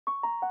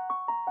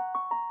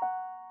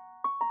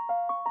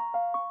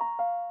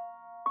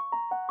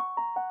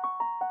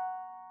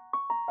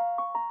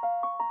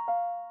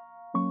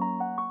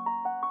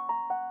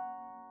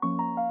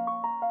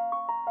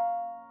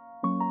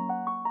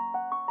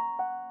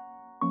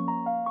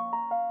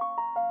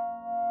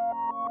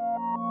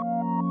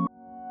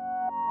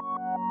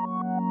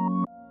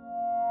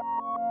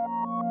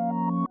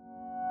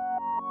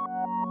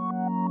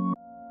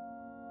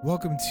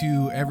Welcome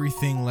to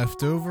Everything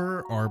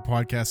Leftover, our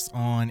podcast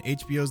on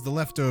HBO's The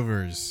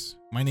Leftovers.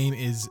 My name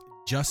is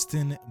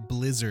Justin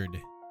Blizzard.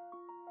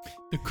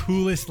 The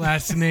coolest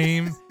last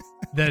name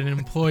that an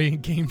employee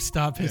in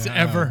GameStop has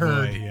ever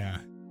heard. Boy, yeah.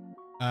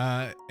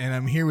 And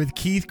I'm here with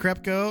Keith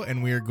Krepko,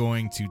 and we are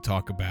going to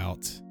talk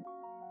about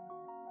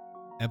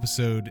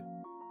episode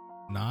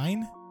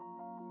 9,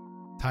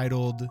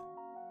 titled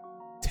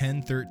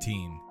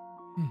 1013.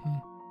 Mm-hmm.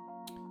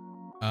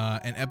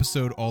 An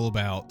episode all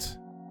about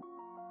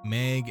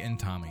Meg and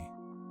Tommy.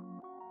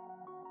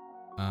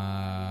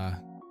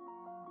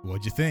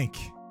 What'd you think?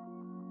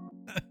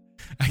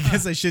 I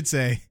guess I should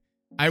say,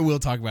 I will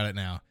talk about it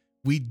now.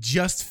 We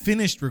just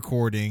finished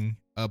recording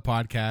a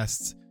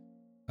podcast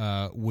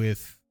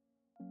with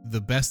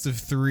the Best of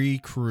Three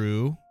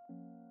crew,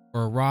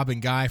 or Rob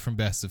and Guy from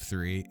Best of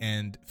Three,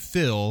 and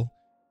Phil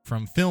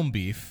from Film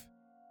Beef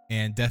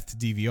and Death to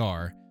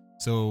DVR.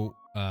 So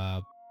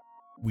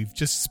we've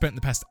just spent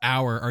the past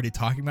hour already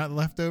talking about The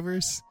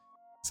Leftovers.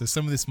 So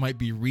some of this might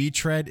be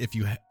retread if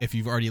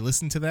you've already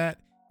listened to that.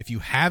 If you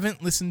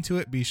haven't listened to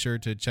it, be sure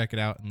to check it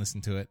out and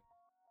listen to it.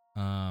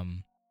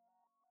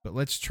 But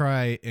let's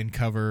try and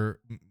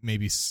cover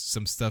maybe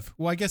some stuff.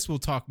 Well, I guess we'll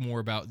talk more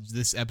about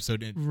this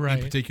episode in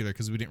particular,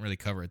 because we didn't really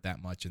cover it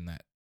that much in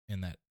that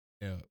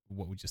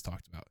what we just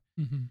talked about.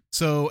 Mm-hmm.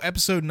 So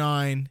episode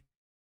 9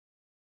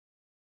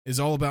 is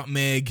all about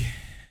Meg.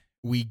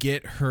 We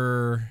get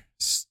her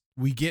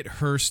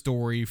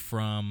story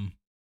from,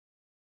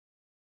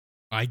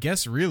 I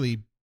guess,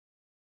 really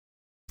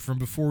from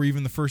before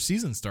even the first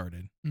season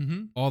started,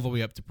 mm-hmm. all the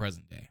way up to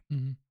present day.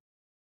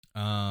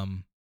 Mm-hmm.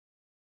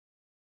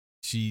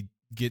 She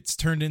gets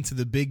turned into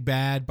the big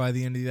bad by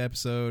the end of the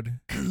episode.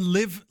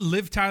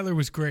 Liv Tyler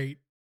was great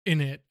in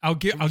it. I'll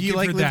give you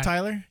like her Liv that.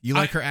 Tyler? You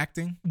like her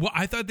acting? Well,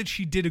 I thought that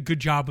she did a good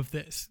job of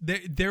this.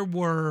 There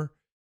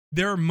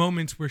are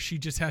moments where she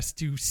just has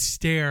to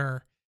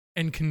stare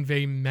and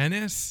convey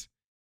menace,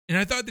 and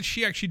I thought that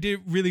she actually did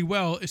it really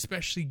well,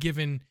 especially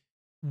given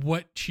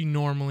what she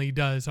normally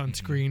does on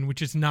screen,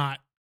 which is not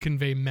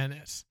convey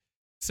menace.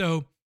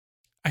 So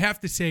I have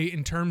to say,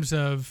 in terms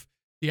of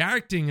the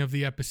acting of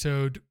the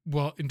episode,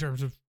 well, in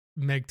terms of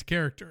Meg's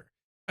character,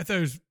 I thought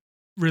it was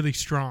really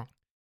strong.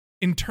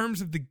 In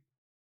terms of the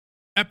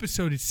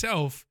episode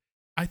itself,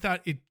 I thought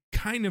it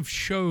kind of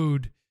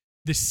showed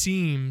the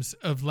seams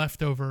of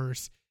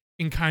Leftovers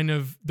in kind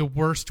of the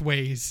worst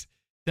ways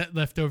that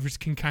Leftovers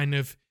can kind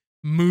of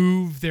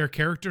move their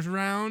characters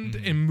around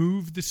and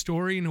move the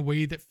story in a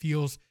way that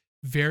feels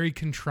very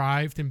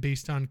contrived and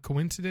based on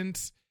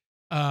coincidence.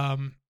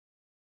 And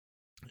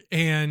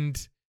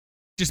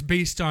just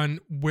based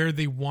on where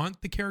they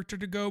want the character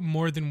to go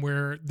more than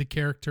where the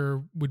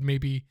character would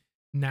maybe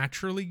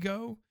naturally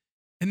go.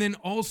 And then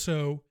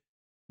also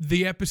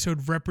the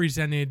episode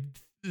represented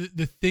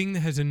the thing that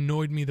has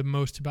annoyed me the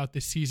most about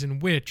this season,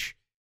 which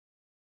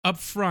up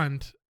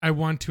front, I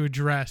want to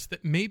address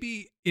that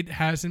maybe it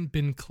hasn't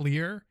been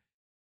clear,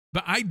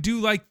 but I do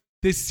like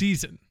this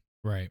season.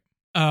 Right.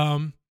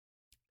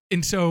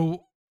 And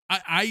so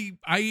I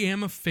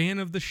am a fan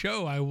of the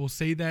show. I will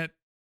say that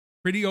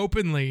pretty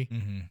openly.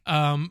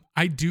 Mm-hmm.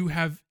 I do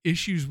have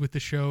issues with the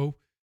show,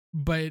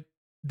 but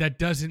that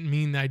doesn't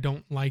mean that I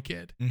don't like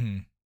it. Mm-hmm.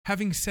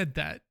 Having said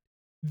that,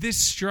 this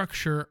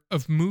structure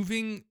of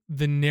moving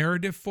the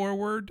narrative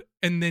forward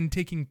and then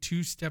taking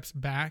 2 steps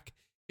back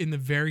in the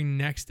very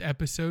next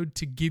episode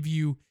to give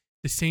you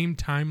the same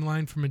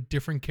timeline from a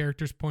different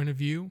character's point of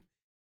view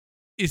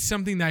is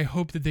something that I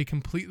hope that they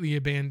completely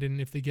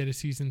abandon if they get a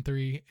season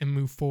 3 and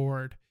move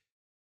forward.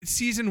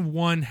 Season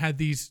 1 had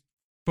these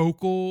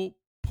focal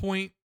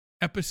point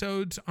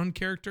episodes on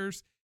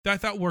characters that I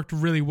thought worked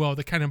really well,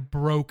 that kind of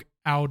broke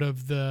out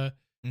of the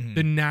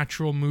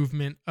natural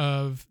movement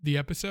of the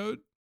episode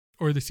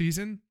or the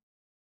season.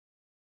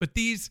 But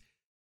these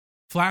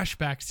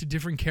flashbacks to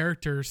different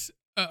characters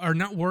are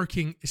not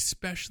working,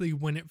 especially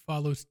when it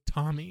follows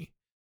Tommy,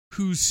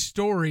 whose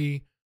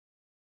story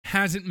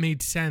hasn't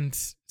made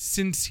sense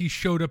since he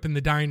showed up in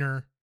the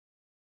diner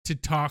to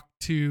talk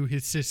to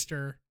his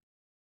sister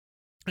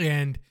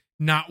and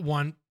not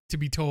want to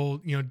be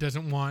told,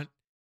 doesn't want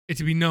it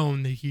to be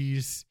known that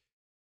he's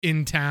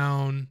in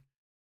town,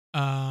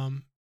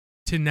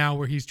 to now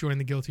where he's joined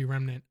the Guilty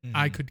Remnant.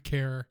 I could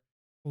care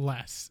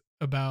less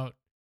about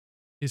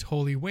his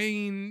Holy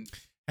Wayne.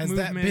 Has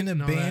that been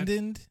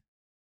abandoned?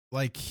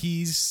 Like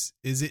is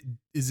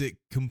it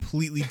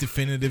completely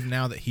definitive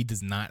now that he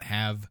does not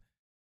have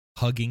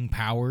hugging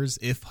powers,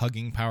 if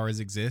hugging powers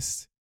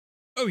exist?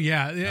 Oh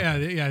yeah.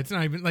 Okay. Yeah. It's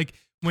not even like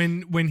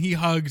when he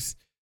hugs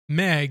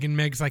Meg and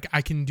Meg's like,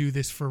 I can do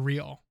this for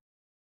real.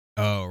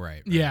 Oh,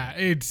 right.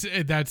 Yeah.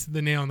 That's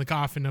the nail in the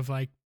coffin of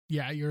like,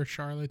 yeah, you're a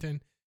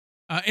charlatan.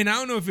 And I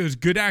don't know if it was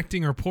good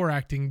acting or poor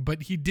acting,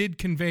 but he did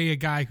convey a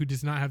guy who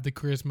does not have the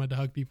charisma to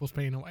hug people's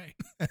pain away.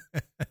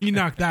 He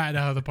knocked that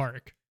out of the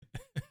park.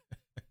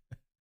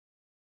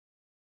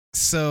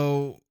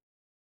 So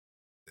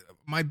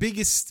my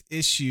biggest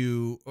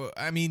issue,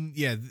 I mean,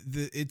 yeah,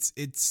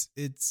 it's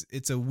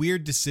a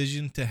weird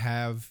decision to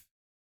have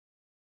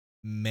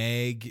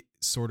Meg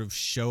sort of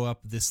show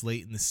up this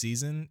late in the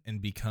season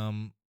and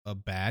become a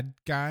bad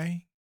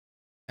guy.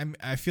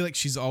 I feel like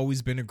she's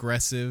always been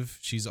aggressive.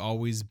 She's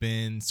always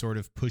been sort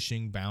of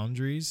pushing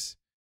boundaries,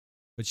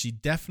 but she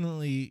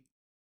definitely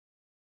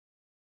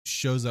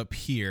shows up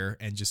here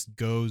and just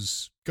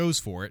goes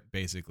for it,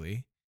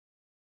 basically.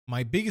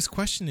 My biggest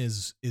question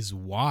is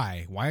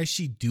why? Why is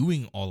she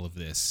doing all of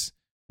this?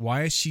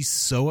 Why is she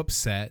so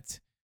upset?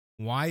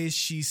 Why is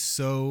she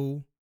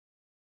so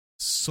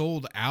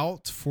sold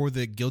out for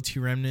the Guilty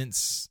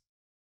Remnants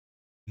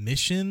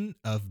mission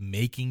of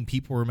making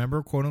people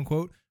remember, quote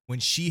unquote, when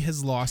she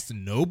has lost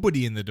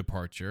nobody in the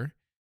departure?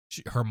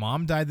 Her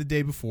mom died the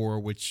day before,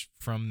 which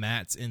from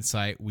Matt's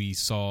insight, we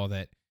saw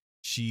that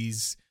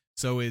she's...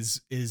 So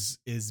is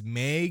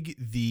Meg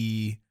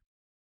the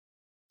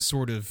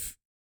sort of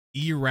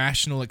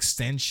irrational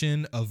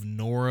extension of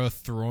Nora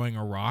throwing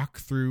a rock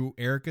through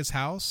Erica's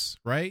house,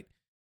 right?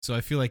 So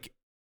I feel like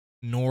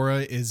Nora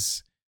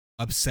is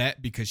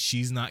upset because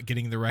she's not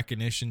getting the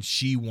recognition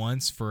she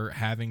wants for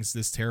having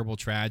this terrible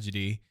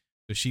tragedy.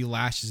 So she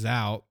lashes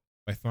out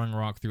by throwing a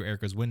rock through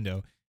Erica's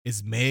window.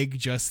 Is Meg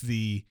just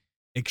the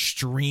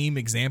extreme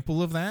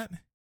example of that?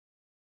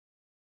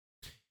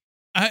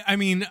 I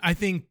mean, I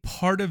think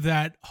part of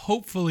that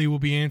hopefully will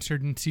be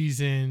answered in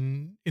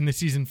the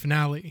season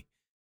finale.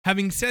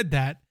 Having said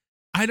that,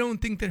 I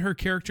don't think that her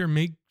character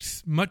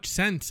makes much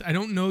sense. I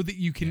don't know that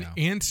you can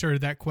answer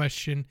that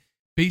question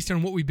based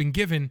on what we've been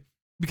given,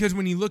 because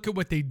when you look at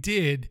what they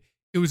did,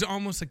 it was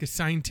almost like a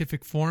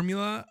scientific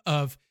formula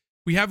of,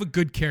 we have a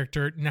good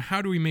character, now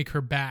how do we make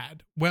her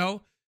bad?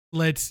 Well,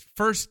 let's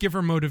first give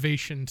her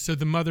motivation. So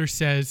the mother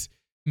says,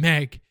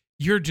 Meg,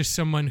 you're just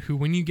someone who,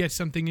 when you get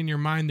something in your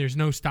mind, there's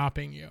no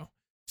stopping you.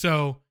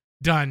 So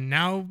done.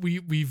 Now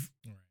we've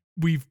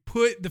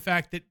put the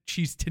fact that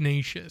she's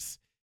tenacious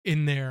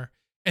in there.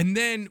 And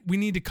then we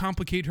need to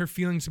complicate her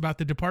feelings about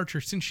the departure.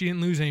 Since she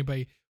didn't lose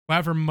anybody, we'll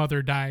have her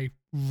mother die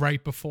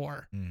right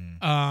before.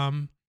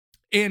 Mm-hmm.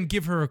 And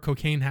give her a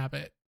cocaine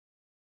habit.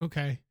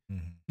 Okay.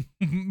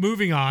 Mm-hmm.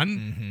 Moving on.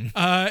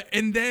 Mm-hmm.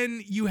 And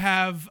then you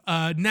have,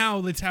 now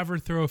let's have her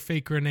throw a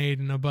fake grenade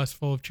in a bus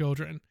full of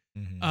children.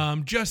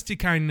 Mm-hmm. Just to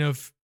kind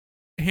of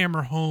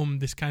hammer home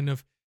this kind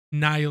of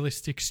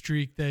nihilistic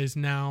streak that is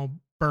now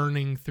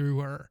burning through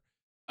her.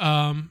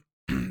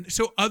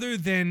 So other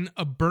than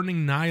a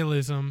burning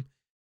nihilism,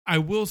 I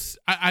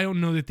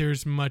don't know that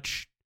there's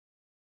much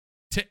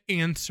to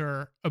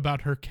answer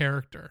about her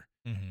character.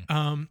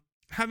 Mm-hmm.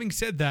 Having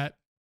said that,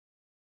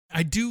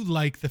 I do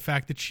like the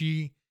fact that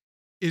she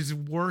is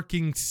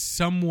working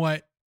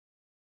somewhat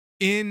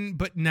in,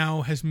 but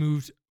now has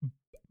moved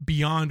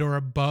beyond or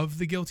above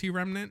the Guilty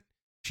Remnant.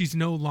 She's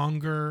no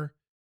longer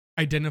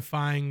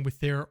identifying with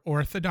their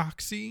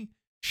orthodoxy.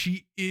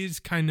 She is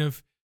kind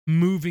of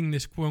moving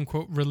this quote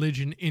unquote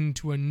religion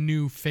into a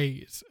new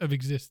phase of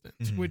existence,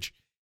 mm-hmm. which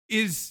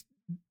is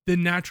the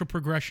natural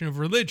progression of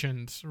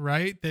religions,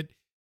 right? That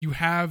you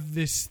have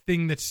this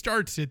thing that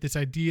starts it, this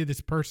idea,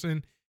 this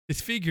person,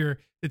 this figure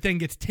that then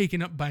gets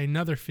taken up by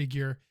another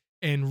figure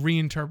and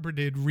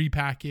reinterpreted,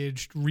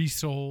 repackaged,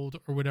 resold,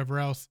 or whatever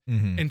else.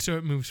 Mm-hmm. And so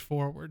it moves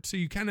forward. So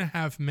you kind of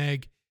have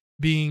Meg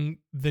being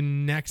the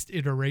next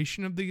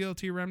iteration of the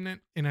Guilty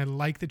Remnant. And I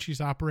like that she's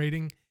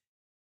operating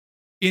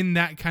in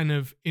that kind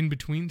of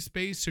in-between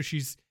space. So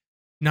she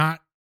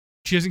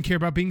doesn't care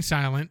about being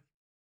silent.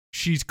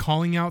 She's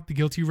calling out the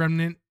Guilty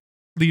Remnant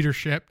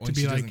leadership to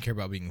be like... She doesn't care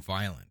about being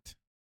violent.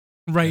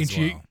 Right.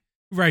 She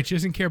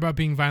doesn't care about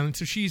being violent.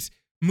 So she's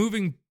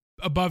moving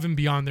above and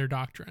beyond their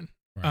doctrine.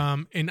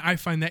 Right. And I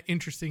find that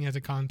interesting as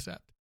a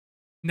concept.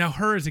 Now,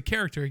 her as a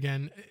character,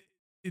 again,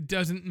 it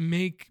doesn't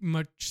make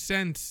much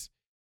sense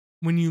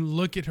when you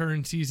look at her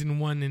in season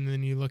 1 and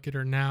then you look at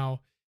her now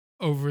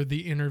over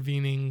the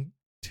intervening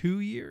 2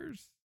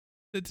 years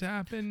that's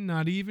happened,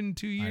 not even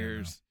 2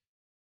 years.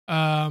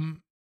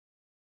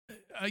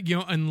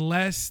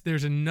 Unless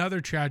there's another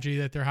tragedy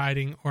that they're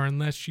hiding, or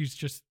unless she's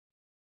just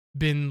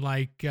been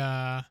like,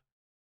 I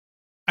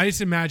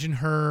just imagine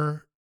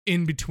her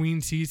in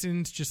between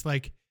seasons, just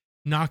like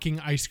knocking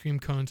ice cream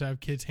cones out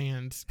of kids'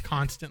 hands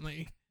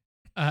constantly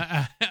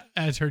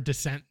as her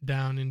descent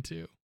down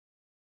into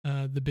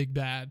the big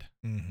bad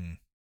mm-hmm.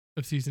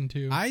 of season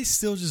 2. I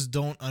still just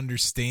don't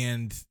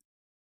understand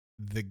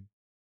the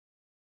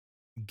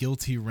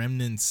Guilty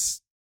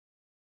Remnants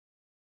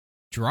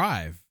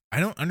drive. I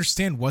don't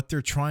understand what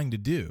they're trying to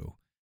do.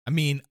 I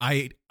mean,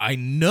 I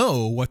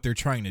know what they're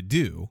trying to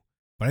do,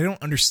 but I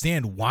don't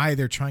understand why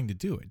they're trying to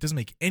do it. It doesn't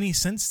make any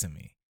sense to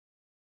me.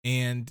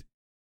 And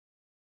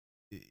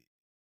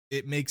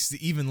it makes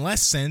even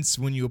less sense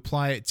when you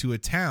apply it to a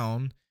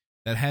town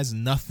that has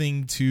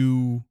nothing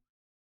to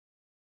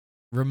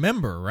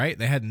remember, right?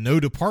 They had no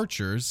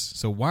departures.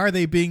 So why are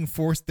they being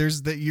forced?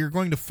 You're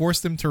going to force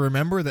them to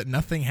remember that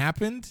nothing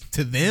happened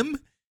to them?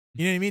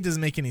 You know what I mean? It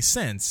doesn't make any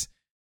sense.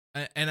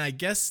 And I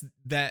guess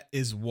that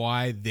is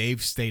why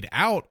they've stayed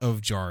out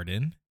of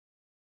Jarden.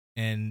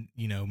 And,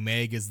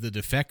 Meg is the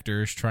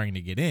defectors trying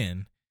to get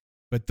in.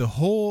 But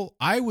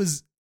I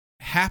was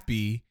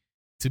happy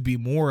to be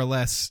more or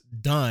less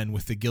done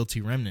with the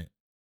Guilty Remnant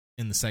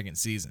in the second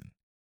season.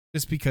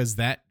 Just because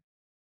that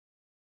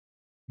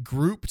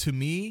group to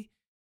me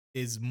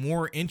is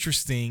more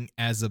interesting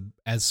as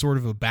sort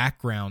of a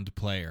background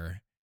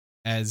player,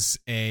 as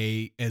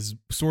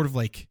sort of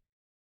like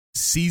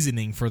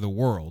seasoning for the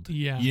world.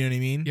 Yeah. You know what I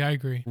mean? Yeah, I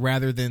agree.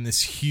 Rather than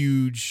this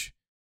huge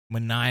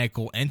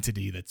maniacal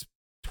entity that's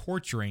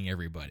torturing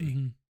everybody.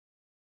 Mm-hmm.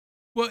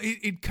 Well,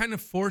 it kind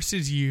of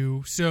forces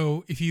you.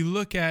 So if you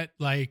look at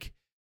like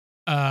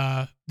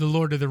the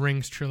Lord of the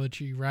Rings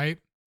trilogy, right?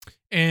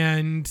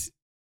 And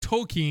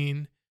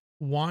Tolkien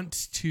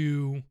wants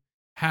to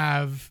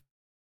have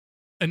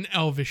an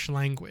elvish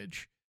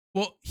language.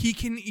 Well, he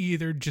can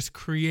either just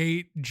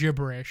create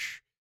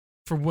gibberish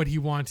for what he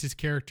wants his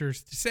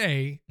characters to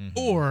say,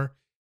 or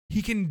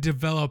he can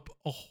develop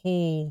a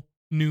whole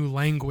new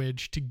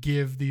language to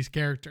give these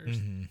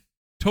characters.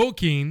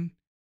 Tolkien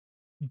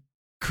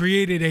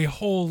created a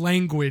whole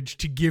language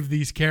to give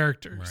these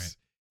characters.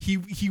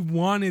 Right. He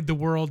wanted the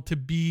world to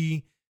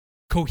be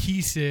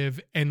cohesive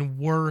and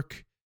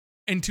work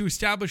and to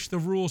establish the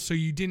rules so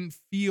you didn't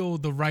feel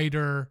the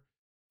writer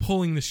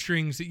pulling the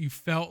strings, that you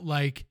felt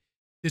like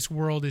this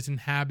world is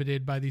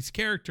inhabited by these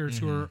characters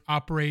who are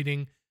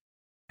operating,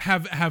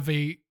 have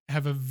a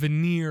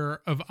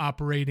veneer of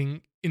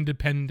operating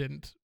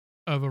independent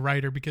of a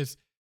writer because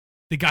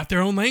they got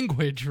their own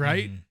language,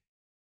 right?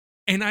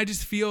 And I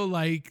just feel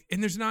like,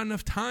 and there's not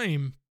enough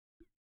time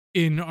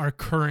in our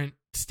current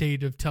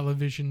state of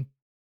television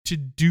to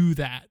do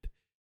that.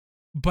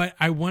 But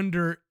I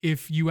wonder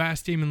if you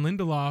asked Damon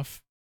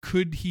Lindelof,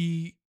 could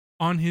he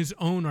on his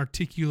own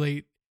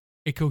articulate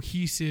a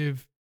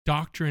cohesive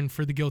doctrine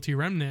for the Guilty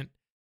Remnant?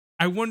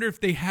 I wonder if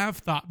they have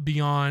thought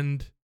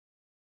beyond,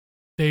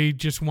 they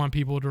just want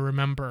people to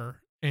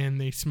remember and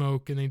they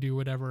smoke and they do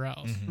whatever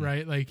else,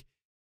 right? Like,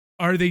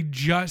 are they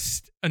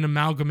just an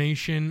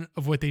amalgamation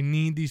of what they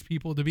need these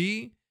people to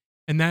be?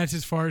 And that's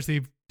as far as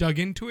they've dug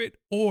into it?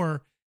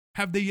 Or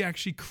have they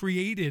actually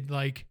created,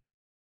 like,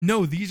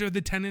 no, these are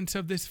the tenets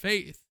of this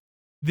faith.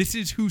 This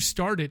is who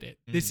started it.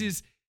 This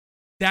is,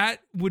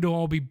 that would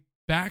all be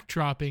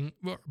background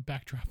or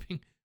backdrop.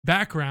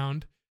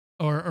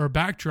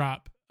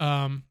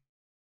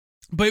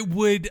 But it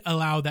would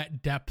allow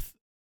that depth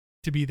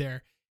to be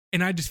there.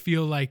 And I just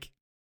feel like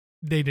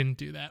they didn't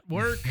do that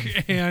work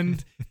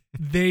and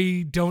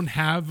they don't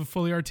have a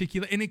fully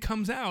articulate, and it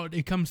comes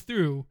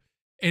through.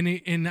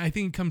 And I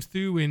think it comes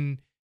through in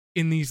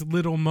these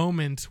little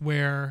moments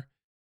where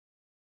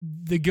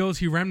the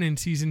Guilty Remnant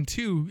season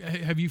 2,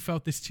 have you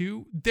felt this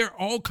too? They're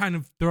all kind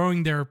of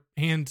throwing their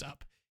hands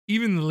up.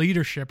 Even the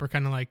leadership are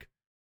kind of like,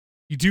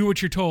 you do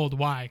what you're told.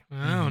 Why?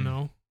 I don't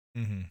know.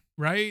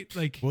 Right?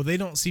 Like, well, they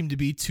don't seem to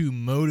be too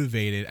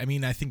motivated. I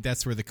mean, I think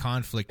that's where the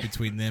conflict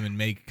between them and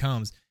Meg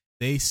comes.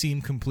 They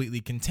seem completely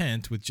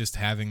content with just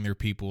having their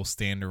people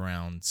stand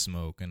around,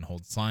 smoke, and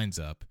hold signs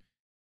up,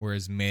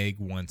 whereas Meg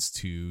wants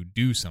to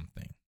do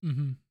something.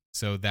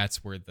 So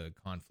that's where the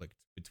conflict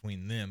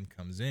between them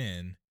comes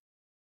in.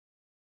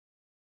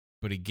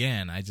 But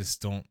again, I just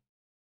don't.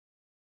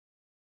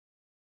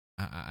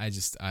 I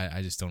just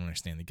don't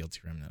understand the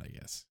Guilty Remnant, I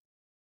guess.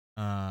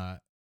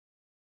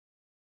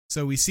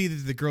 So we see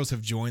that the girls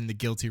have joined the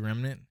Guilty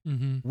Remnant.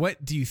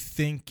 What do you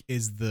think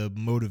is the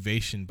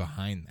motivation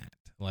behind that?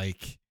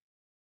 Like,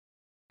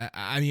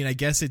 I mean, I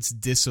guess it's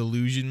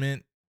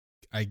disillusionment.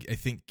 I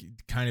think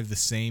kind of the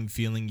same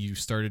feeling you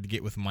started to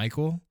get with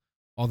Michael,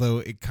 although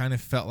it kind of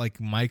felt like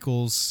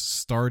Michael's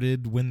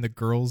started when the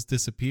girls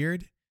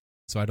disappeared.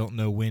 So I don't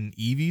know when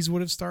Evie's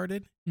would have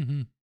started,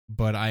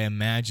 but I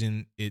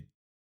imagine it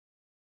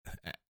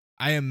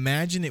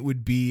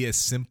would be as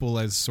simple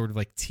as sort of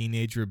like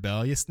teenage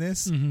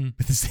rebelliousness. But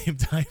at the same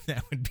time,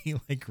 that would be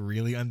like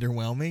really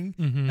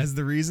underwhelming as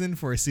the reason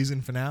for a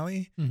season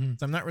finale. So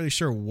I'm not really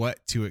sure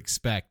what to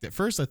expect. At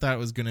first, I thought it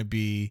was going to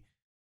be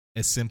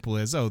as simple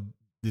as, oh,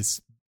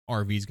 this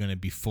RV is going to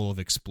be full of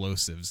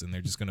explosives and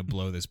they're just going to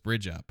blow this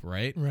bridge up,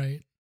 right?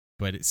 Right.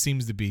 But it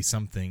seems to be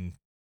something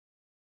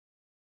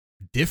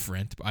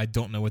different. I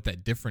don't know what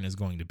that different is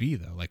going to be,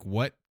 though. Like,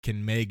 what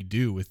can Meg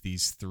do with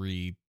these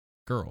 3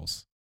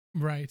 girls?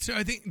 Right. So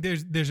I think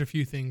there's a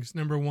few things.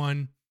 Number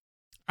one,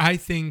 I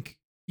think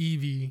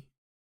Evie,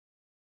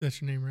 that's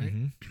her name,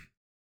 right?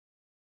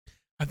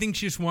 I think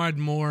she just wanted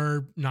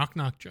more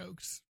knock-knock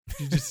jokes.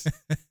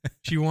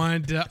 She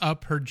wanted to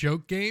up her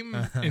joke game,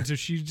 and so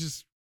she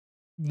just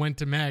went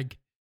to Meg.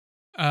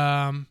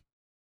 But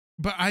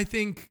I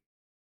think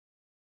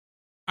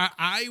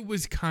I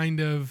was kind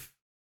of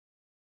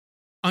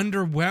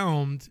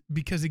underwhelmed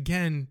because,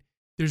 again,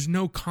 there's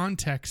no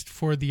context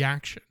for the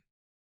action.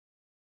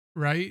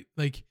 Right?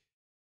 Like,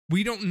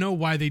 we don't know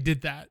why they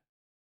did that.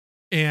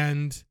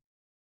 And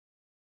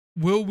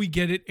will we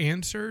get it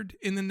answered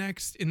in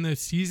the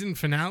season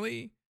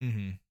finale?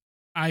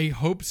 I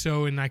hope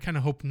so, and I kind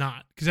of hope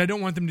not, because I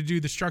don't want them to do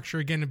the structure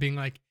again of being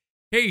like,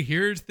 hey,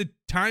 here's the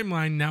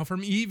timeline now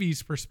from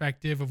Evie's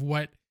perspective of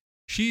what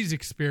she's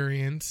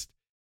experienced,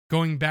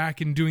 going back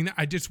and doing that.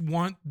 I just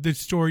want the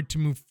story to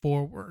move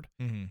forward.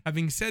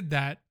 Having said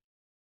that,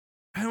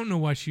 I don't know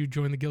why she would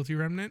join the guilty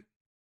remnant.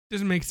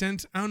 Doesn't make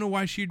sense. I don't know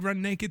why she'd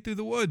run naked through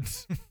the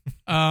woods.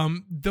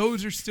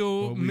 Those are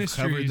still we've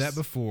mysteries. Covered that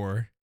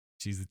before.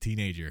 She's a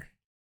teenager.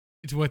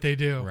 It's what they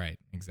do. Right,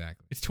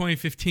 exactly. It's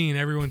 2015.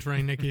 Everyone's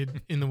running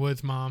naked in the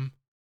woods, Mom.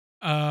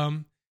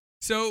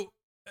 So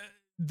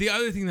the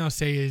other thing that I'll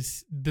say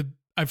is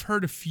I've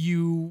heard a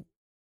few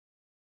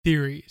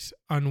theories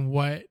on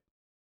what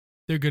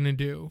they're going to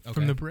do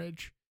from the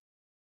bridge.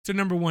 So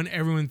number one,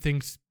 everyone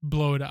thinks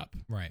blow it up.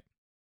 Right.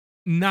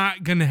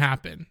 Not going to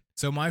happen.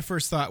 So my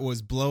first thought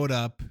was blow it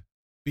up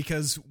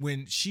because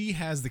when she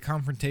has the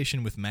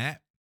confrontation with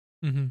Matt,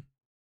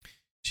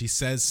 she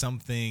says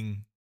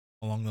something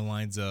along the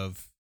lines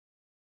of,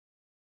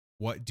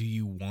 what do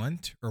you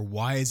want? Or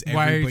why is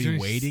everybody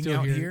waiting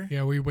out here?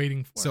 Yeah, we're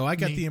waiting for So I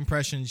got the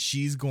impression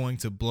she's going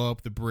to blow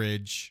up the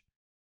bridge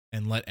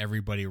and let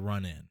everybody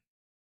run in.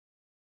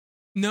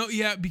 No,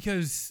 yeah,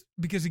 because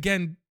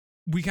again,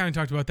 we kind of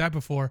talked about that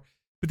before,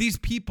 but these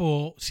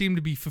people seem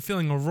to be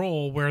fulfilling a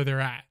role where they're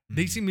at.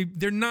 They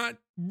they're not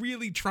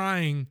really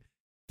trying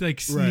to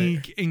like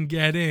sneak and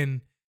get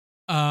in.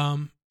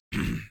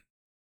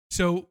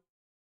 So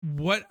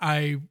what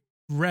I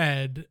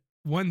read,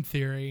 one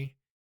theory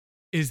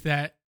is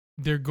that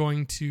they're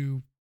going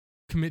to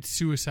commit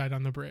suicide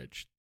on the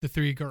bridge. The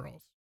three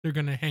girls, they're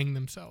going to hang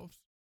themselves.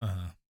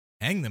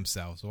 Hang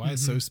themselves? Why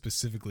so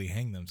specifically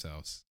hang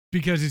themselves?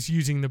 Because it's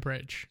using the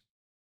bridge.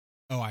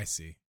 Oh, I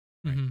see.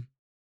 Right.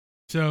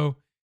 So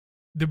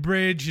the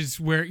bridge is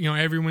where,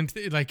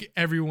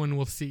 everyone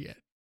will see it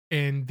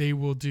and they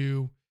will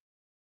do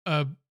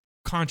a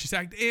conscious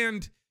act.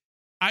 And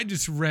I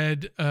just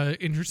read an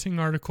interesting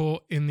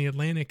article in The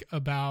Atlantic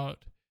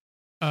about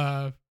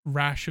a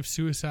rash of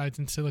suicides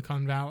in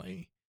Silicon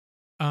Valley.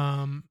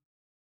 And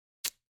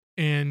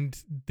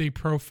they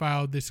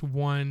profiled this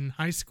one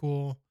high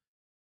school,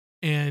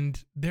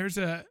 and there's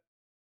a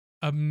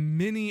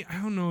mini,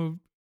 I don't know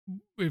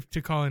if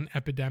to call it an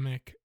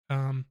epidemic,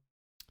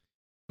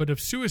 but of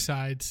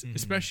suicides,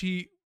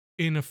 especially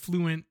in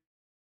affluent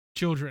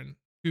children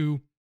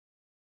who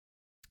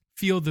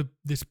feel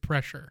this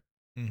pressure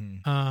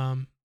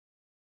from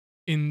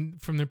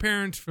their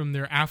parents, from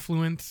their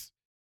affluence,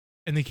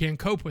 and they can't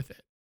cope with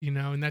it,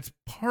 and that's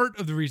part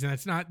of the reason.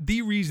 That's not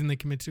the reason they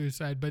commit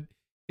suicide, but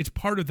it's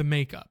part of the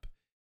makeup.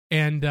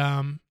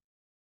 And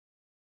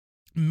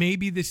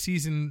maybe this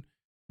season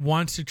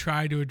wants to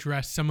try to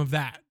address some of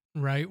that,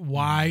 right?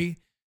 Why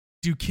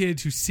do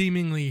kids who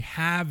seemingly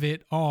have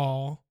it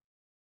all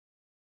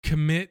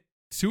commit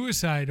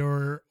suicide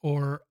or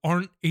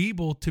aren't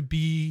able to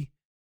be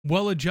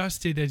well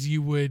adjusted as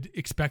you would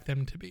expect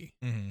them to be?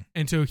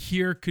 And so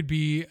here could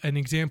be an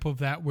example of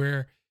that,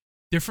 where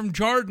they're from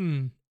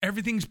Jordan,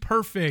 everything's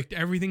perfect,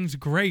 everything's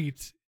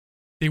great.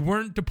 They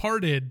weren't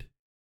departed,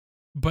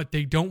 but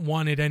they don't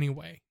want it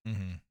anyway.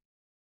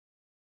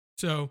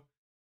 So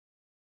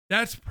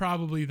that's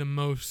probably the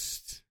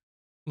most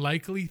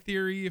likely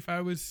theory if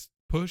I was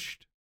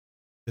pushed.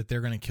 That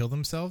they're going to kill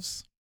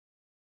themselves?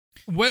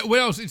 What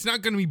else? It's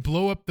not going to be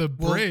blow up the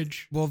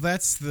bridge. Well,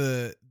 that's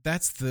the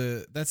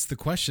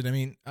question. I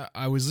mean,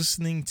 I was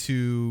listening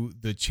to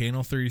the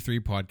Channel 33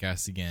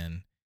 podcast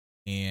again,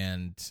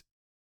 and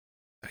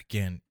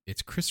again,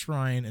 it's Chris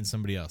Ryan and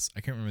somebody else.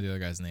 I can't remember the other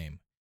guy's name,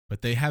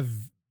 but they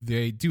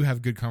do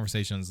have good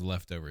conversations, the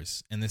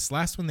Leftovers. And this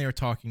last one they were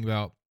talking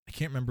about, I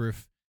can't remember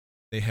if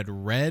they had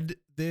read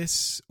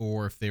this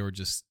or if they were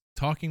just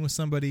talking with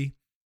somebody,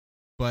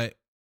 but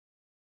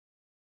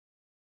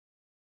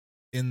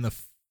do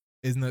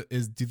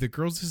the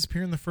girls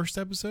disappear in the first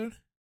episode?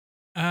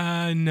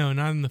 No,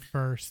 not in the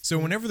first. So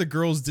whenever the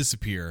girls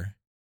disappear,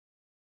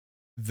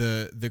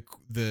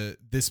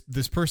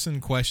 this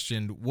person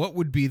questioned what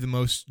would be the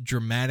most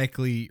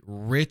dramatically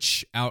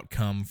rich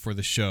outcome for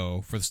the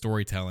show, for the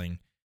storytelling,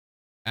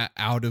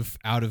 out of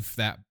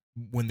that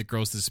when the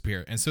girls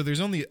disappear. And so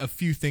there's only a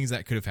few things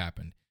that could have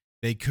happened.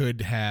 They could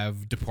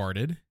have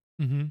departed.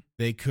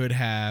 They could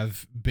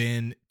have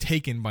been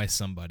taken by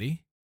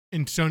somebody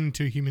and sewn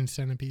into a human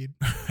centipede.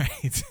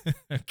 Right.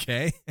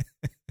 Okay.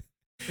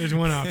 There's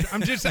one option.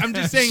 I'm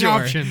just saying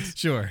options.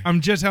 Sure.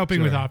 I'm just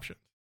helping with options.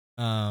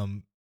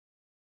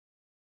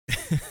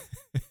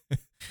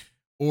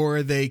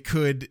 Or they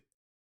could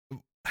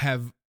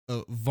have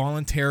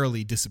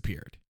voluntarily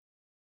disappeared.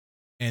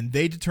 And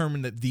they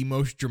determined that the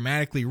most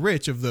dramatically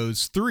rich of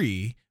those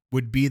three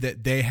would be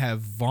that they have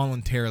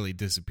voluntarily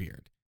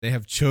disappeared. They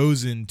have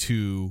chosen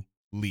to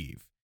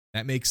leave.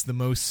 That makes the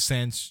most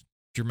sense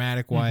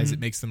dramatic-wise. It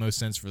makes the most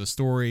sense for the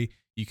story.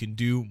 You can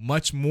do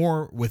much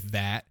more with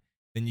that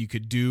than you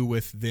could do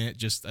with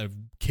just a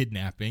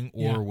kidnapping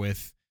or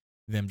with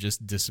them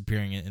just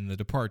disappearing in the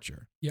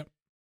departure. Yep.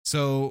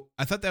 So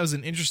I thought that was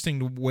an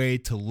interesting way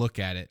to look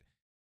at it.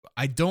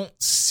 I don't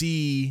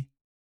see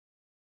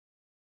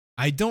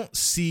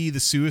the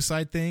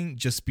suicide thing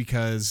just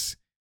because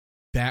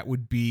that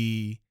would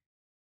be,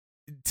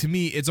 to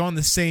me, it's on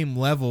the same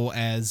level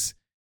as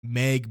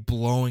Meg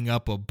blowing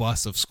up a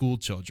bus of school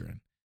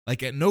children.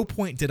 Like, at no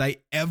point did I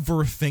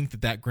ever think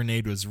that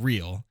grenade was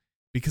real,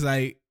 because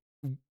I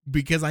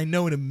because I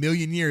know in a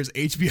million years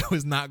HBO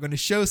is not going to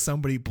show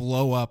somebody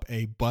blow up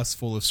a bus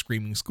full of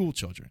screaming school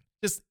children.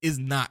 Just is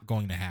not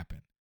going to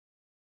happen.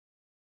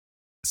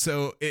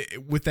 So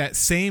with that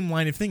same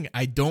line of thinking,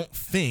 I don't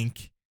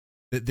think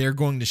that they're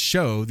going to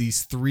show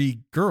these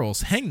 3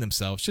 girls hang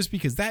themselves, just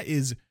because that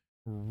is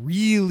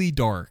really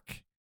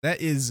dark.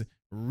 That is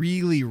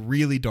really,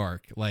 really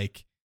dark.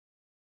 Like,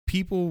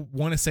 people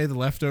want to say The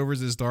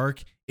Leftovers is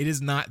dark. It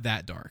is not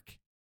that dark.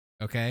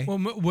 Okay. Well,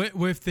 what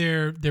if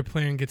their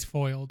plan gets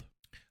foiled?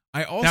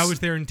 That was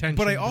their intention.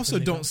 But I also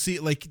don't see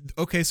it like,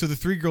 okay, so the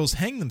 3 girls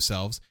hang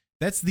themselves.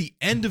 That's the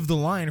end of the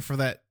line for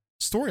that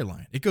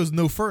storyline. It goes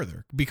no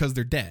further because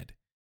they're dead.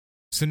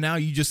 So now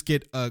you just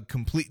get a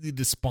completely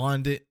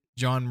despondent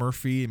John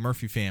Murphy and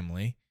Murphy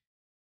family.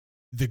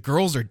 The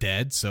girls are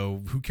dead,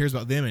 so who cares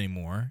about them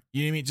anymore?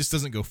 You know what I mean? It just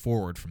doesn't go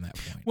forward from that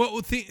point.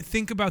 Well,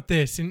 think about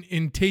this.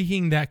 In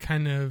taking that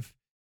kind of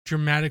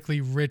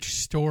dramatically rich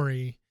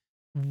story,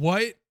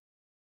 what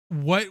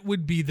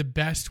would be the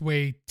best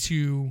way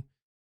to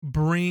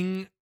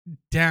bring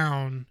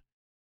down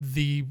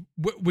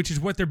which is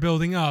what they're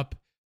building up,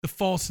 the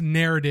false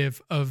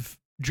narrative of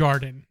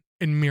Jordan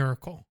and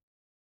Miracle?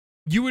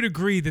 You would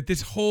agree that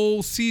this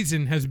whole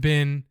season has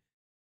been,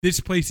 this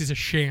place is a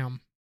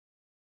sham.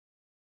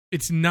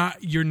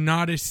 You're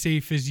not as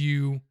safe as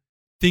you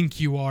think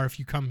you are if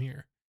you come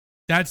here.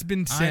 That's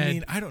been said. I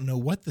mean, I don't know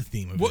what the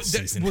theme of this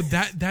season is.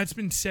 That's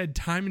been said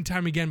time and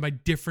time again by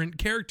different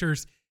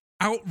characters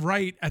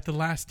outright at the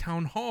last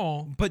town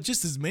hall. But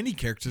just as many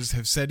characters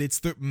have said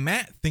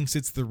Matt thinks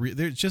it's the real.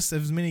 There's just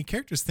as many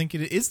characters think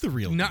it is the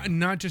real.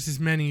 Not just as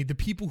many. The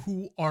people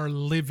who are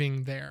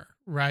living there,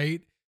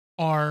 right,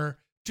 are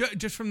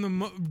just from the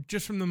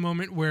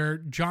moment where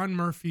John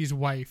Murphy's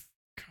wife,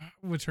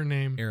 what's her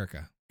name?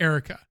 Erica.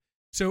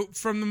 So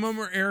from the moment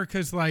where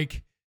Erica's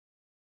like,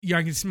 yeah,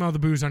 I can smell the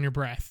booze on your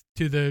breath,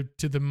 to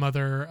the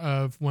mother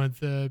of one of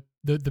the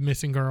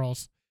missing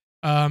girls,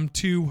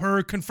 to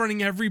her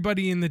confronting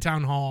everybody in the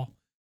town hall,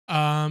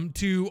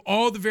 to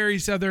all the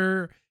various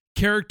other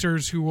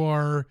characters who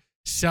are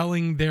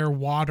selling their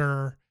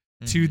water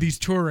to these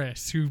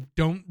tourists who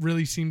don't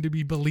really seem to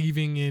be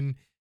believing in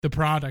the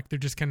product. They're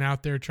just kind of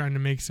out there trying to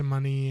make some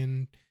money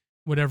and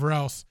whatever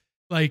else.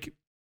 Like,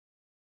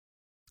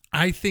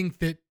 I think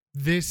that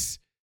this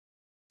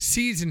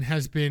season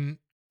has been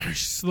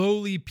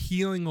slowly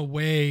peeling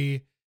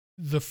away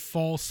the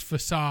false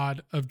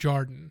facade of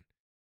Jordan.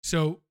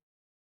 So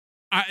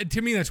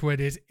to me, that's what it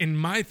is. And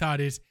my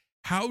thought is,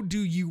 how do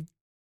you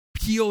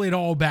peel it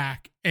all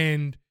back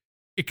and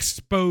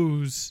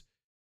expose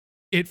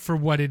it for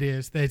what it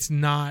is, that it's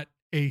not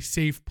a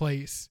safe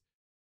place?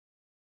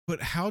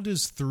 But how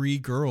does 3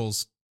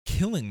 girls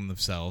killing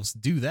themselves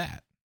do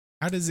that?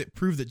 How does it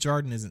prove that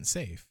Jordan isn't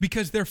safe?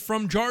 Because they're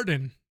from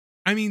Jordan.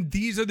 I mean,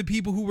 these are the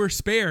people who were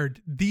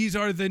spared. These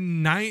are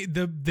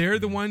they're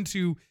the ones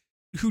who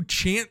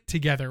chant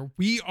together.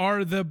 We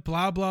are the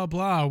blah, blah,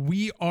 blah.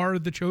 We are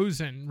the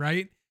chosen,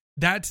 right?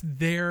 That's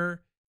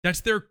their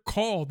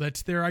call.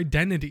 That's their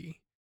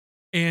identity.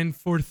 And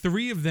for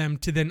 3 of them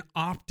to then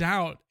opt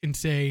out and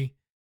say,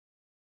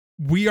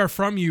 we are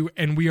from you,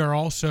 and we are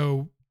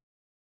also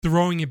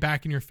throwing it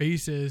back in your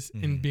faces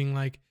and being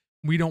like,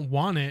 we don't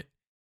want it,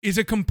 is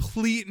a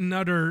complete and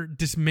utter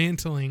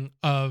dismantling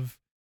of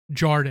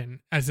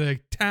Jordan as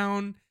a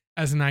town,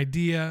 as an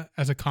idea,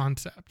 as a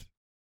concept.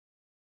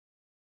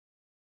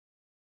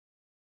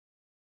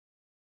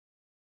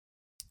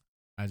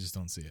 I just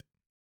don't see it.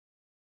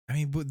 I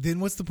mean, but then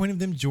what's the point of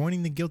them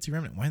joining the Guilty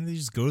Remnant? Why don't they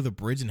just go to the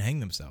bridge and hang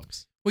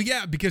themselves? Well,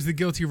 yeah, because the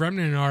Guilty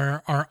Remnant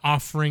are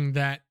offering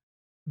that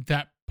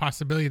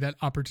possibility, that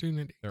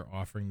opportunity. They're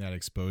offering that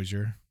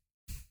exposure.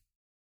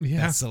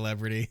 Yeah, that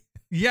celebrity.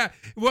 Yeah,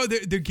 well,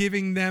 they're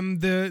giving them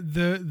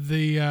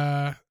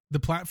the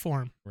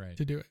platform, right,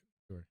 to do it.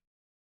 Sure.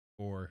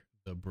 Or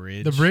the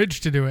bridge. The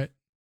bridge to do it.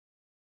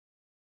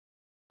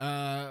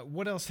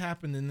 What else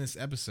happened in this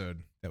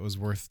episode that was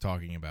worth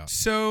talking about?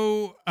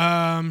 So,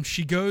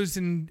 she goes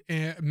and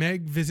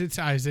Meg visits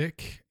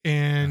Isaac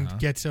and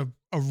gets a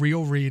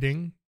real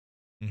reading,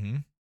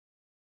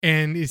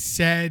 and is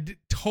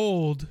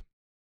told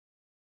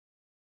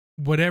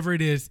whatever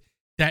it is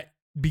that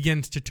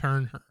begins to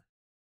turn her.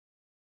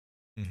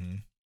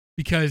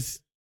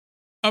 Because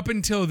up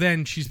until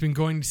then, she's been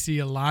going to see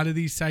a lot of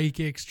these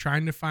psychics,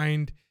 trying to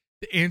find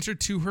the answer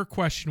to her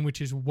question,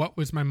 which is, what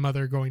was my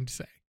mother going to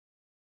say?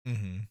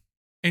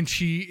 And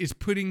she is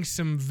putting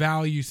some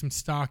value, some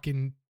stock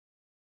in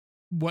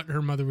what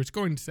her mother was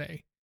going to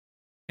say.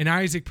 And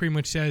Isaac pretty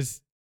much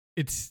says,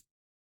 it's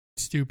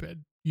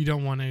stupid. You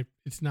don't want to,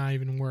 it's not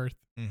even worth.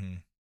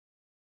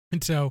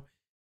 And so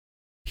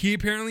he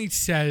apparently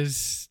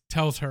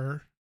tells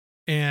her,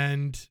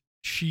 and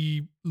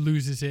she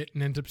loses it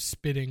and ends up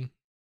spitting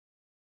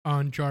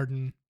on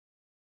Jordan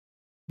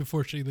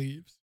before she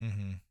leaves.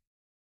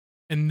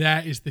 And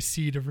that is the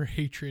seed of her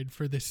hatred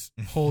for this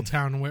whole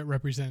town and what it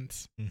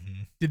represents.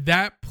 Did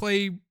that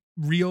play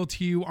real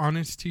to you,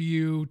 honest to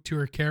you, to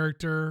her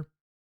character?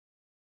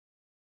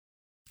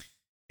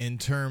 In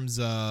terms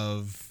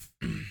of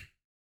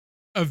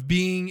of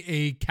being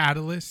a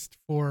catalyst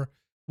for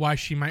why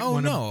she might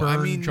want to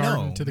burn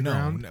Jordan to the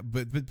ground.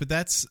 But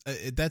that's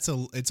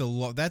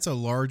a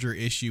larger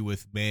issue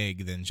with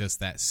Meg than just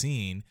that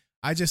scene.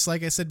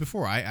 Like I said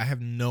before, I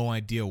have no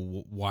idea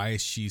why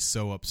she's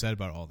so upset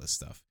about all this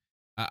stuff.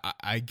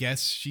 I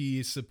guess she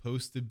is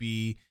supposed to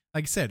be,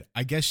 like I said,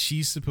 I guess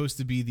she's supposed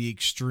to be the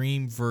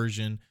extreme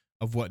version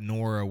of what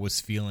Nora was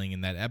feeling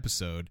in that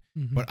episode.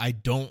 Mm-hmm. But I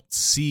don't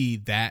see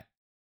that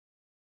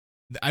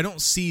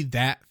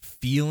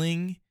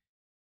feeling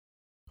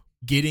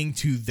getting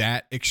to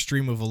that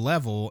extreme of a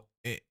level,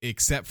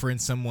 except for in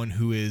someone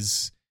who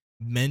is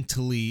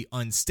mentally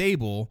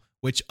unstable,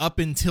 which up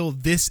until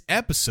this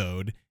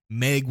episode,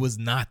 Meg was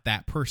not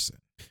that person.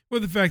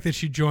 Well, the fact that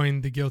she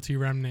joined the Guilty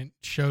Remnant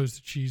shows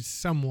that she's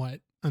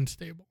somewhat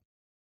unstable.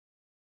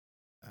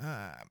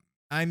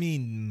 I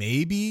mean,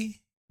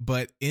 maybe,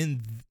 but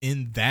in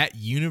that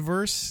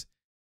universe,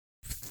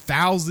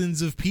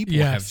 thousands of people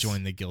have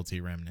joined the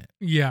Guilty Remnant.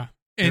 Yeah.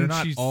 And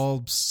they're not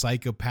all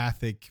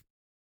psychopathic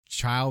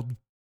child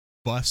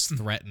bus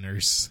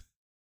threateners.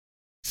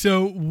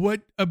 So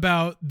what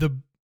about the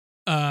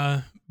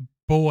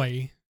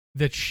boy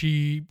that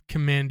she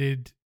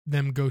commanded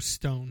them go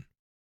stone?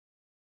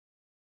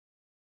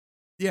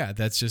 Yeah,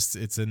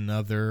 it's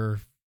another,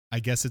 I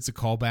guess it's a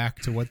callback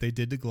to what they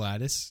did to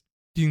Gladys.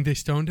 Do you think they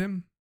stoned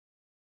him?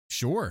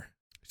 Sure.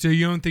 So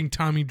you don't think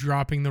Tommy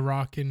dropping the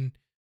rock and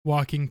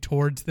walking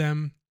towards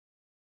them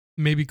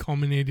maybe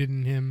culminated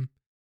in him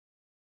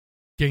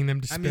getting them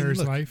to spare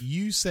his life?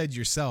 You said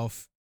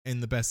yourself in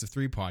the Best of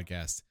 3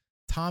 podcast,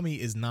 Tommy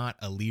is not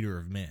a leader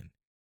of men.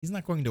 He's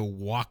not going to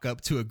walk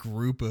up to a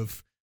group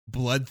of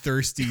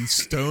bloodthirsty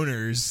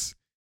stoners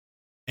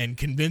and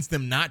convince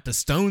them not to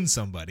stone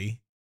somebody.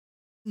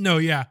 No,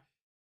 yeah.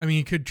 I mean,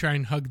 he could try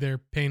and hug their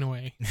pain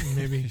away.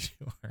 Maybe.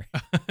 Sure.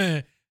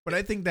 But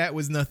I think that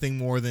was nothing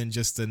more than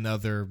just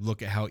another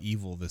look at how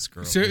evil this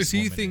girl is. So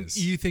you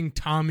think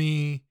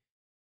Tommy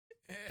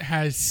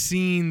has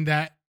seen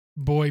that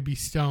boy be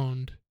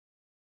stoned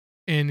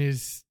and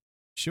is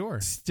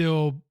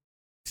still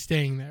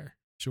staying there?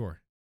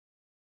 Sure.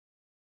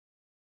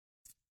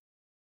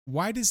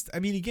 Why does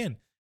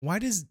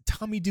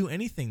Tommy do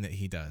anything that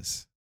he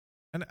does?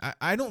 And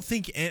I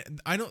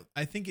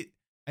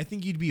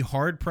think you'd be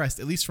hard pressed,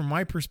 at least from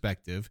my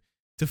perspective,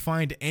 to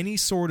find any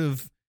sort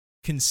of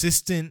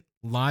consistent,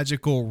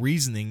 logical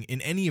reasoning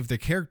in any of the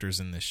characters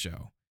in this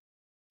show.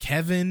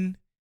 Kevin,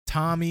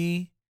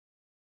 Tommy,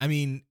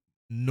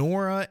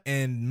 Nora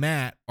and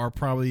Matt are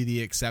probably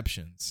the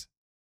exceptions.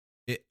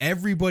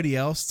 Everybody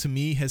else to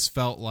me has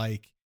felt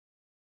like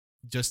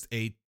just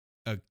a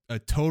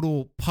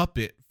total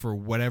puppet for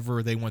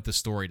whatever they want the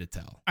story to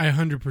tell. I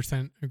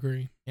 100%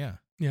 agree. Yeah.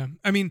 Yeah.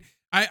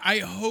 I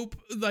hope,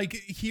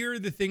 here are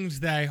the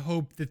things that I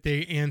hope that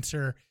they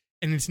answer,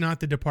 and it's not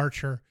the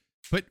departure.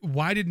 But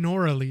why did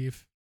Nora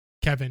leave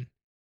Kevin?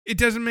 It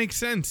doesn't make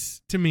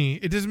sense to me.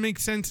 It doesn't make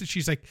sense that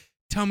she's like,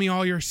 tell me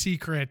all your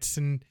secrets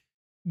and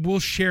we'll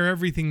share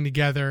everything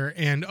together.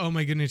 And oh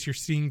my goodness, you're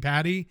seeing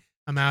Patty.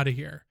 I'm out of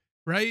here.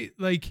 Right?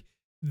 Like,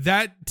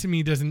 that to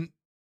me doesn't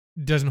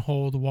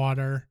hold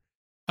water.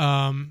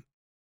 How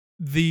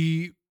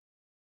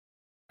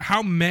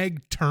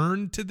Meg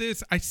turned to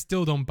this, I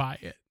still don't buy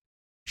it.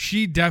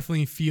 She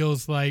definitely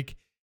feels like,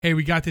 hey,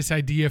 we got this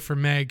idea for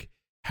Meg.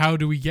 How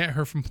do we get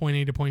her from point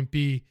A to point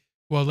B?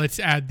 Well, let's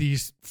add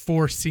these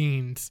 4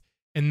 scenes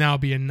and that'll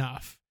be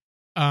enough.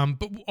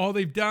 But all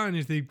they've done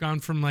is they've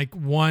gone from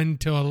 1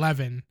 to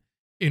 11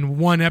 in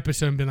one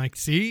episode and been like,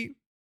 see,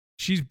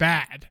 she's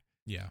bad.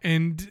 Yeah.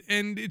 And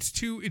it's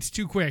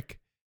too quick.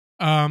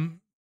 So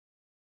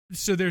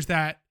there's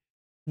that.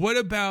 What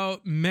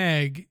about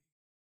Meg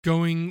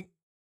going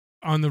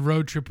on the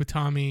road trip with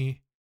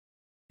Tommy,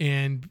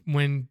 and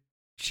when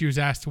she was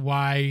asked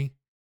why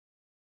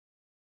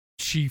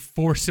she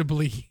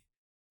forcibly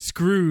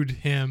screwed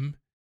him,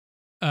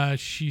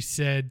 she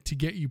said, to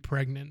get you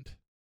pregnant.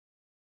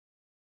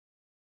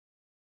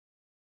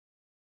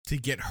 To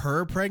get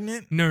her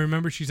pregnant? No,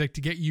 remember, she's like,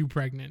 to get you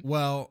pregnant.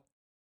 Well,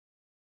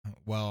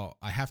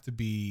 I have to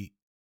be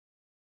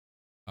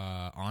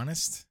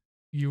honest.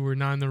 You were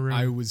not in the room.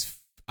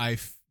 I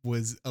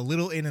was a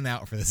little in and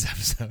out for this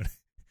episode.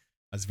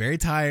 I was very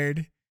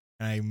tired,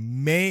 and I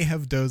may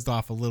have dozed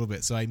off a little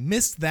bit. So I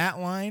missed that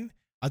line.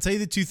 I'll tell you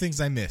the 2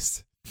 things I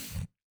missed,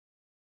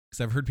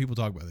 because I've heard people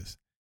talk about this.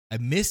 I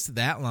missed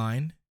that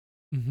line,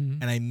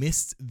 and I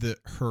missed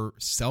her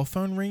cell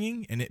phone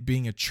ringing and it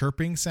being a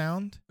chirping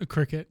sound. A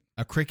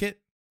cricket,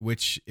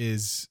 which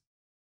is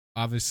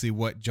obviously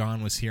what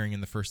John was hearing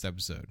in the first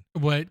episode.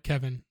 What,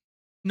 Kevin?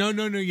 No.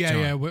 Yeah, John.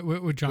 Yeah.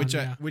 What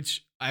John?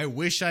 Which I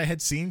wish I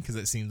had seen, because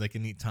it seemed like a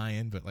neat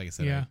tie-in. But like I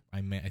said, yeah.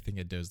 I think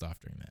I dozed off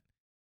during that.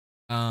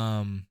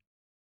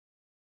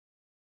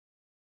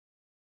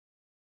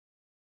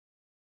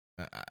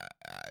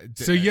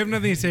 So you have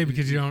nothing to say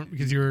because you're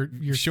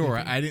sure.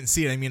 sleeping. I didn't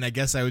see it. I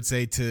guess I would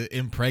say to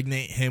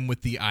impregnate him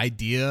with the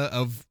idea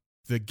of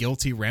the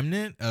guilty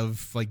remnant,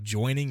 of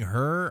joining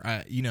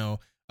her,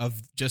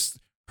 of just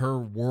her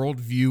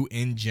worldview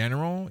in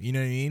general. You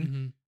know what I mean?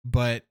 Mm-hmm.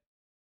 But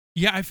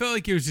Yeah, I felt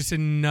like it was just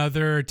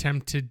another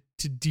attempt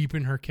to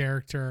deepen her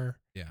character.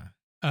 Yeah.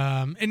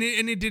 And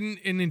it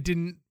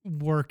didn't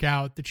work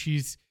out. That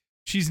she's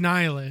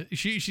nihilist.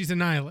 She's a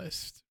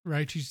nihilist,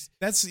 right?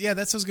 That's what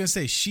I was gonna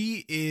say.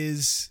 She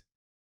is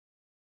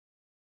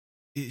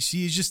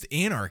just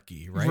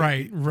anarchy,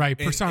 right? Right,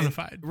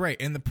 personified. Right.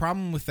 And the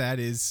problem with that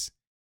is,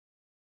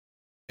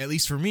 at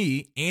least for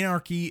me,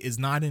 anarchy is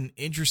not an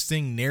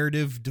interesting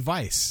narrative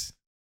device,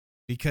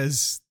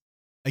 because,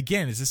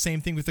 again, it's the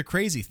same thing with the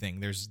crazy thing.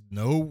 There's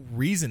no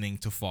reasoning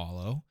to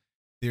follow.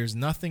 There's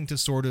nothing to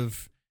sort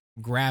of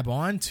grab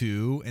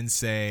onto and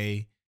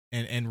say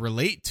and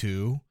relate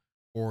to,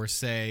 or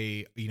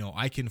say,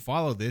 I can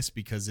follow this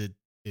because it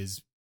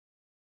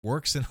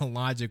works in a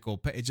logical.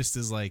 It just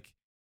is like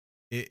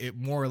it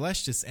more or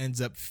less just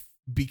ends up,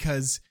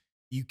 because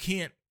you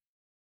can't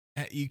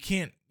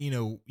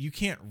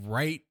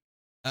write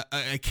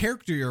a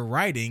character you're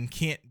writing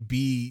can't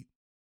be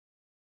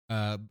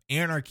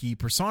anarchy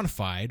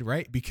personified,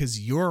 right? Because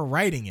you're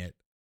writing it.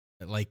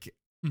 Like,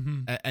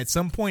 at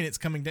some point it's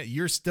coming down,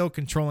 you're still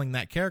controlling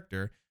that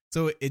character.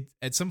 So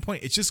at some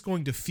point it's just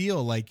going to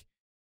feel like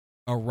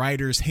a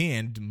writer's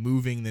hand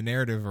moving the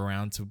narrative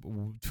around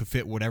to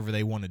fit whatever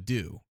they want to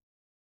do.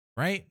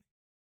 Right?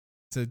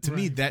 So to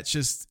me, that's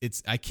just,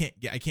 I can't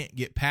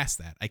get past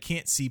that. I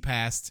can't see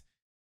past,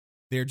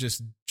 they're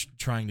just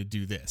trying to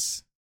do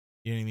this.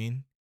 You know what I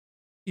mean?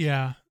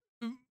 Yeah.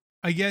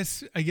 I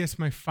guess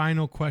my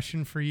final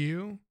question for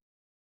you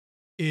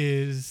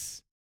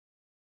is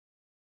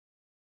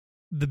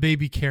the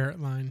baby carrot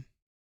line.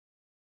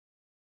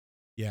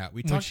 Yeah,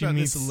 we talked about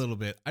this a little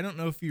bit. I don't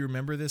know if you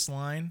remember this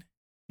line.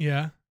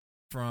 Yeah.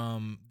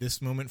 From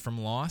this moment from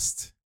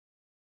Lost,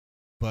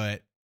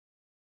 but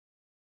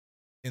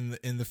in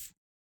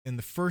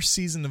the first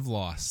season of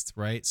Lost,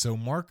 right? So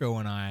Marco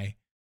and I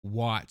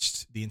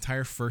watched the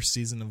entire first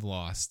season of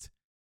Lost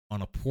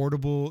on a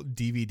portable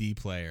DVD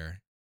player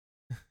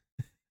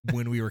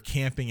when we were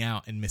camping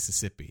out in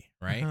Mississippi,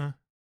 right? Uh-huh.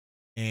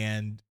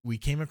 And we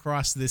came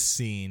across this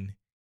scene,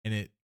 and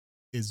it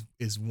is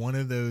one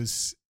of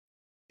those,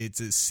 it's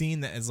a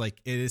scene that is like,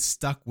 it is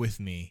stuck with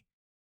me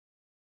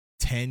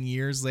 10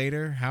 years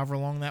later, however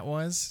long that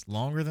was,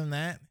 longer than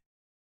that.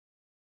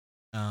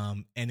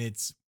 And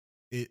it's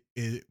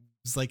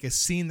like a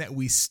scene that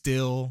we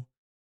still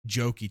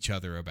joke each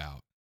other about.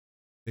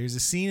 There's a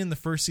scene in the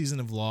first season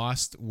of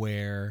Lost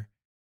where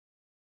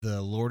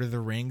the Lord of the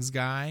Rings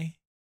guy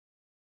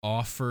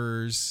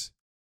offers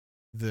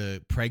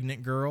the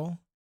pregnant girl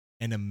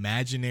an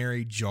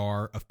imaginary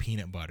jar of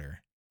peanut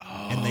butter.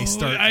 Oh, and they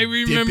start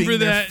dipping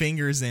their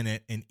fingers in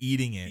it and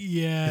eating it.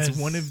 Yes. It's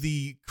one of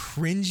the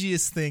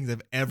cringiest things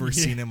I've ever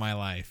seen in my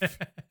life.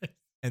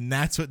 And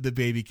that's what the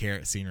baby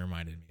carrot scene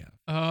reminded me of.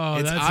 Oh,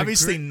 it's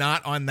obviously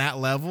not on that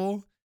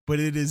level, but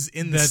it is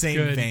in the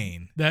same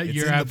vein.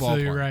 You're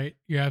absolutely right.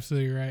 You're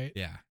absolutely right.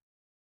 Yeah.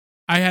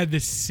 I had the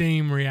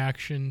same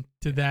reaction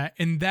to that.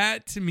 And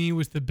that to me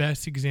was the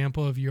best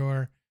example of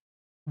your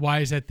why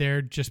is that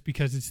there just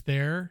because it's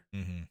there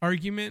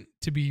argument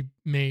to be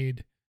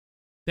made.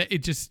 That it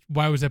just,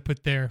 why was that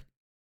put there?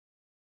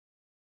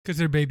 Because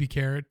they're baby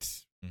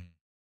carrots.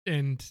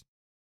 And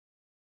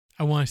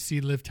I want to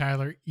see Liv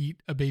Tyler eat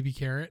a baby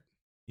carrot.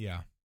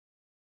 Yeah.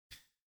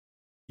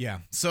 Yeah.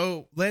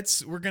 So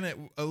we're going to,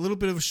 a little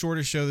bit of a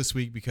shorter show this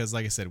week because,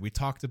 like I said, we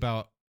talked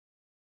about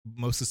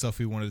most of the stuff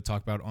we wanted to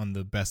talk about on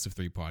the Best of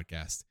 3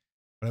 podcast.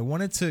 But I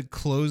wanted to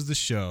close the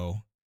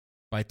show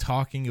by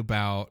talking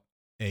about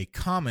a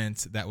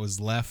comment that was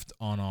left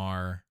on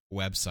our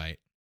website.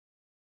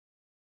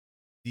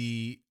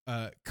 The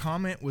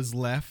comment was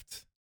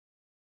left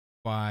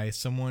by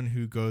someone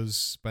who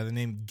goes by the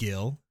name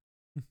Gil.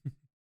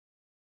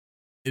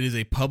 It is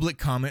a public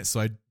comment,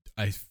 so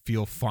I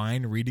feel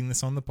fine reading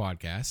this on the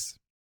podcast.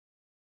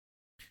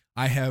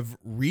 I have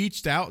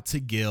reached out to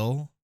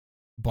Gil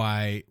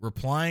by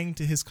replying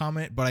to his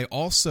comment, but I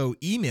also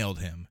emailed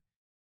him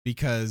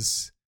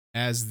because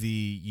as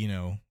the,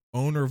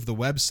 owner of the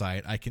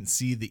website, I can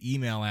see the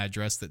email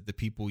address that the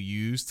people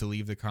use to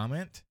leave the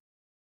comment.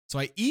 So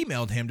I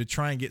emailed him to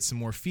try and get some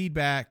more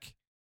feedback,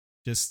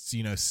 just,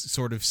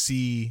 sort of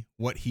see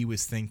what he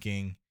was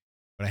thinking,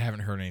 but I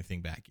haven't heard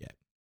anything back yet.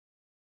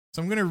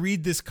 So I'm going to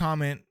read this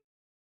comment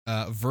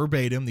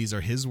verbatim. These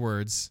are his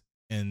words,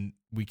 and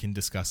we can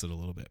discuss it a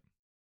little bit.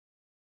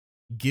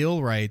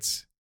 Gil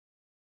writes,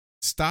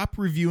 "Stop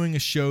reviewing a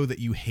show that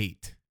you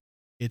hate.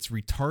 It's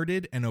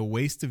retarded and a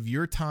waste of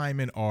your time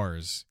and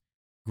ours.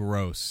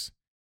 Gross.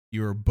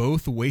 You are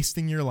both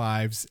wasting your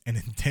lives and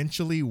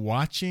intentionally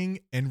watching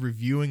and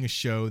reviewing a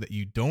show that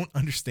you don't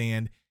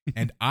understand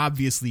and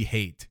obviously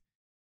hate.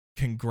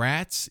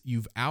 Congrats,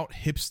 you've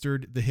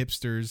out-hipstered the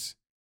hipsters.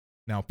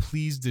 Now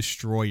please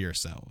destroy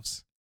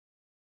yourselves."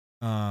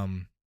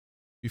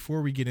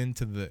 Before we get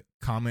into the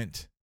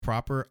comment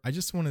proper, I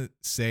just want to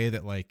say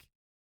that, like,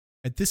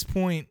 at this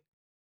point,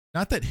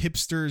 not that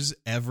hipsters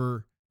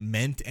ever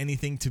meant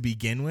anything to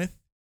begin with,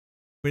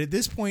 but at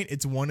this point,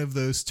 it's one of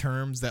those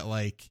terms that,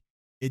 like,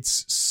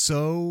 it's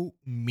so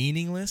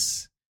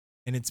meaningless,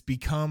 and it's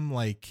become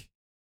like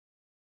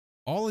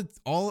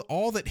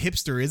all that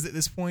hipster is at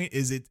this point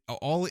is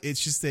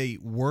it's just a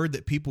word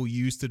that people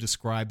use to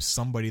describe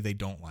somebody they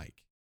don't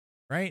like,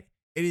 right?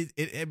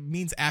 It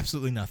means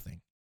absolutely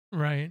nothing.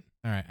 Right.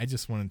 All right. I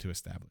just wanted to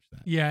establish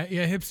that. Yeah.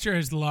 Hipster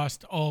has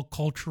lost all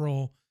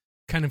cultural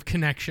kind of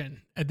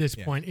connection at this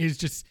point. It is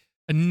just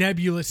a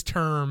nebulous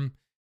term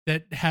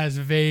that has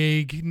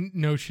vague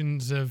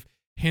notions of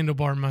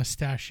handlebar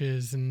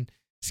mustaches and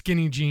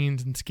skinny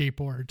jeans and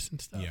skateboards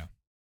and stuff. Yeah.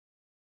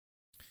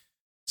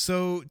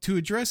 So to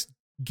address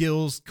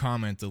Gil's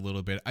comment a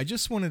little bit, I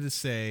just wanted to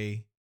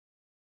say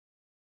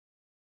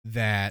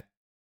that.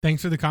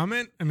 Thanks for the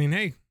comment. I mean,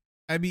 hey.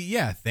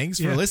 Yeah, thanks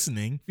for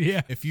listening.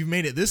 Yeah. If you've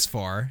made it this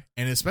far,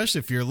 and especially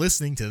if you're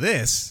listening to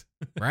this,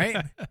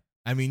 right?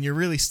 I mean, you're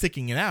really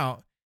sticking it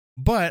out.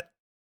 But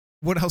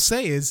what I'll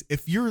say is,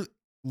 if you're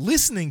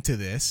listening to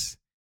this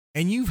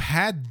and you've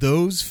had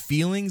those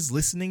feelings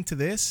listening to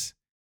this,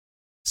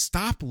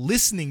 stop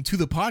listening to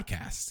the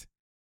podcast,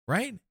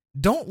 right?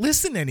 Don't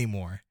listen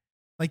anymore.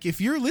 Like,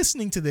 if you're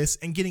listening to this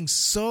and getting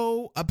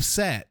so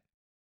upset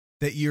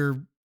that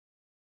you're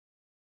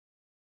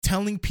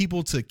telling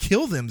people to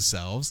kill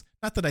themselves,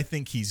 not that I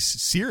think he's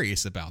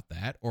serious about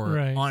that or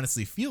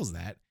honestly feels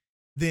that,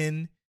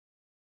 then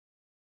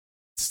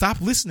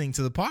stop listening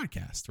to the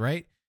podcast,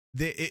 right?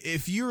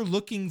 If you're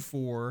looking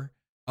for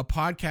a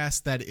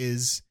podcast that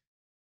is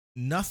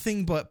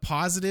nothing but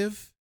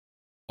positive,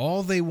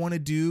 all they want to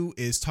do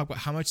is talk about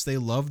how much they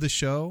love the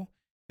show,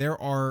 there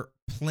are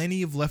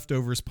plenty of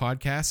Leftovers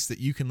podcasts that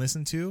you can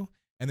listen to,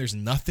 and there's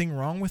nothing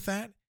wrong with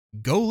that.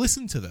 Go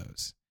listen to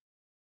those.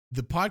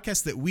 The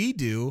podcasts that we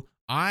do,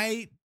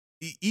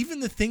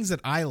 even the things that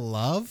I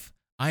love,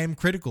 I am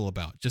critical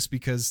about, just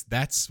because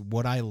that's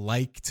what I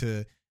like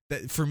to.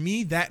 That for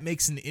me, that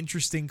makes an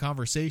interesting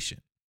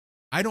conversation.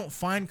 I don't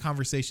find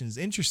conversations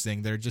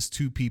interesting that are just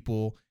two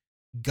people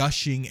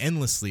gushing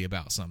endlessly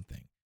about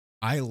something.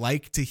 I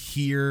like to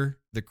hear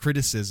the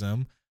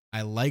criticism.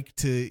 I like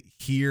to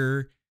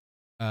hear,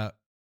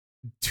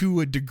 to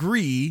a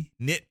degree,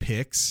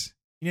 nitpicks.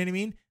 You know what I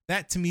mean?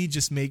 That to me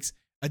just makes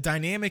a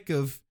dynamic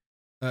of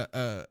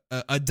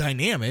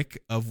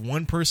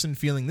one person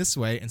feeling this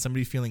way and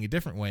somebody feeling a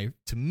different way.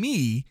 To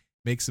me,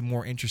 makes a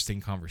more interesting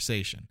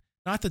conversation.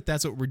 Not that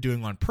that's what we're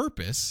doing on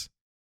purpose.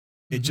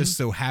 It just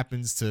so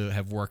happens to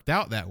have worked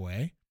out that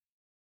way.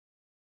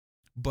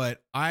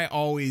 But I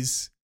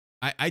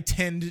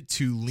tend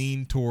to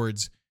lean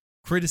towards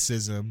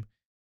criticism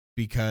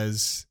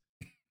because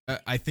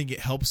I think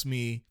it helps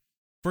me,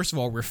 first of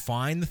all,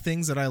 refine the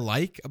things that I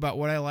like about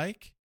what I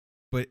like,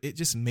 but it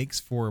just makes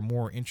for a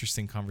more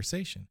interesting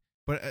conversation.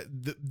 But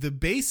the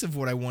base of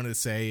what I wanted to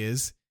say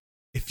is,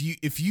 if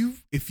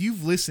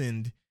you've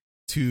listened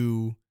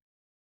to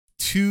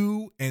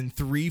 2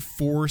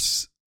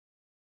 3/4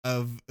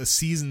 of a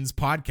season's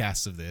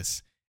podcast of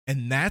this,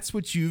 and that's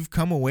what you've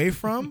come away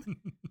from,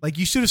 like,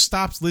 you should have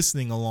stopped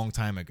listening a long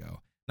time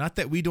ago. Not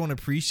that we don't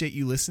appreciate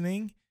you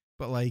listening,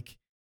 but like,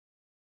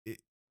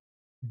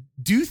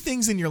 do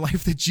things in your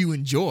life that you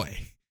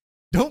enjoy.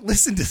 Don't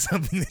listen to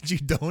something that you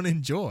don't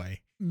enjoy.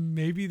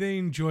 Maybe they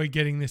enjoy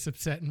getting this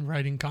upset and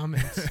writing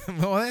comments.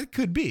 Well, that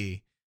could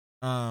be.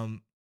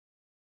 And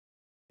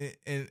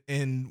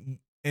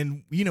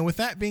you know, with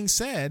that being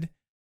said,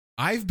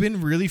 I've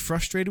been really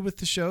frustrated with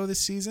the show this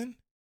season.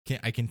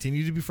 I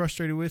continue to be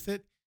frustrated with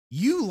it.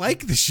 You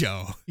like the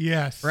show.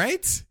 Yes.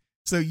 Right?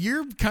 So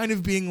you're kind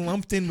of being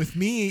lumped in with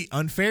me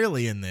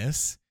unfairly in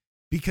this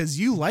because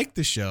you like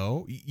the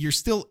show. You're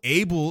still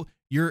able,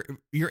 you're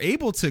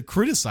able to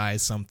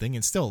criticize something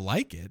and still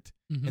like it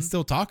and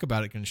still talk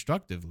about it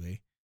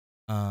constructively.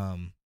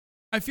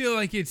 I feel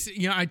like it's,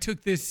 you know, I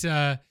took this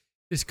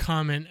this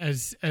comment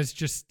as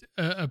just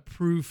a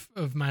proof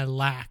of my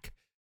lack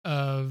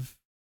of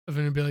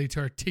an ability to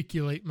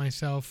articulate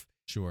myself.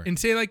 Sure. And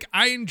say, like,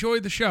 I enjoy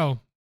the show.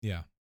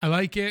 Yeah. I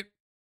like it.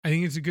 I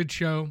think it's a good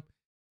show.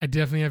 I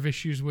definitely have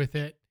issues with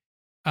it.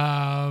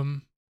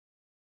 But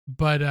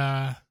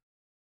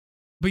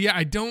yeah,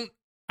 I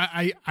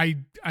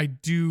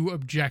do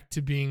object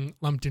to being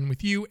lumped in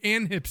with you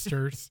and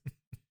hipsters.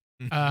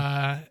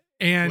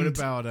 And what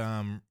about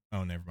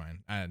oh, never mind.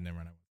 Never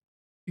mind.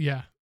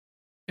 Yeah.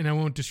 And I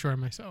won't destroy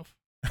myself.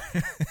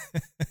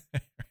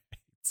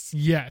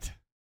 Yet.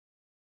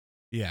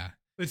 Yeah.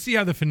 Let's see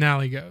how the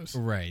finale goes.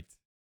 Right.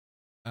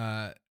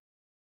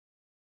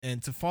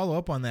 And to follow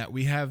up on that,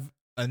 we have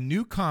a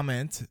new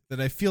comment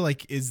that I feel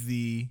like is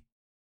the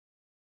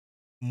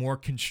more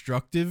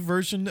constructive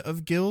version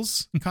of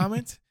Gil's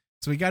comment.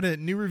 So we got a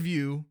new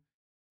review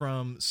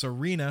from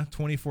Serena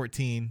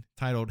 2014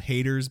 titled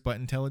Haters But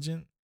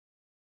Intelligent.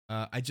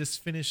 I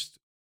just finished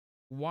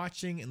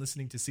watching and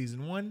listening to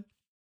season 1.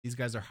 These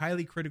guys are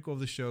highly critical of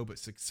the show, but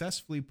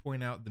successfully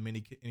point out the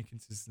many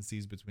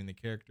inconsistencies between the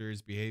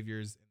characters,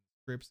 behaviors, and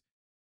scripts,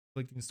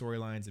 conflicting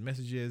storylines, and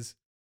messages.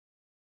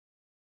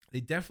 They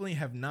definitely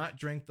have not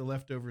drank the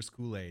Leftovers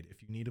Kool-Aid.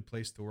 If you need a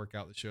place to work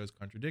out the show's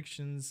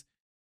contradictions,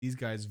 these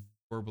guys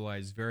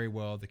verbalize very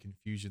well the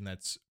confusion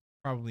that's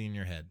probably in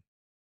your head.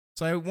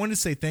 So I want to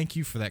say thank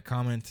you for that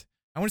comment.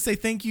 I want to say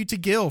thank you to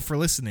Gil for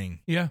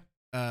listening. Yeah.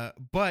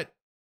 But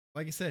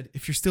like I said,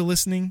 if you're still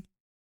listening,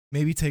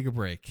 maybe take a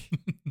break.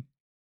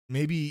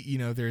 Maybe,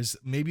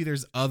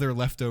 there's other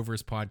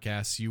Leftovers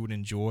podcasts you would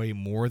enjoy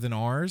more than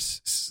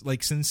ours,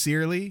 like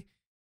sincerely,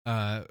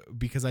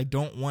 because I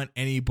don't want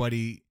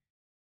anybody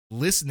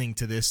listening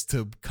to this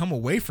to come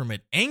away from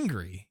it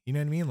angry. You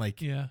know what I mean?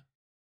 Like, yeah.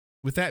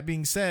 With that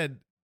being said,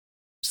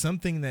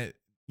 something that,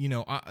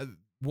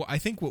 I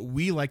think what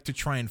we like to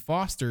try and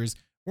foster is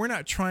we're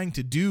not trying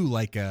to do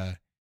like a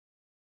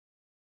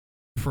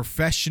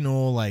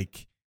professional,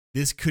 like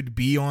this could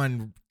be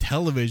on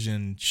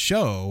television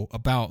show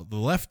about the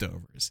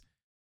Leftovers.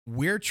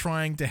 We're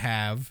trying to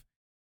have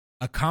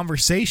a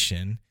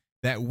conversation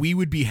that we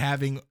would be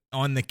having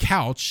on the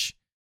couch,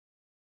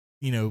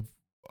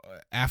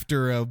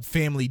 after a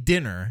family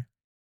dinner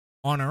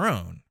on our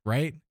own,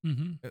 right?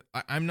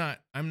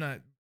 Mm-hmm.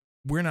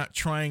 We're not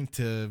trying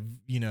to,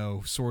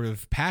 sort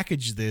of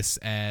package this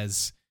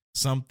as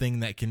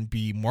something that can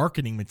be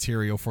marketing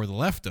material for the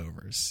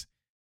Leftovers,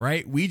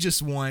 right? We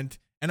just want,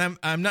 and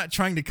I'm not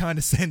trying to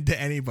condescend to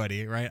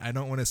anybody, right? I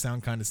don't want to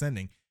sound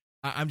condescending.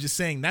 I'm just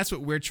saying that's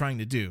what we're trying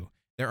to do.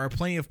 There are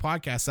plenty of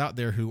podcasts out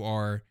there who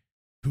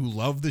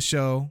love the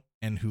show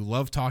and who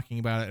love talking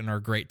about it and are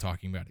great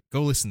talking about it.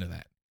 Go listen to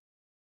that.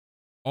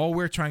 All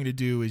we're trying to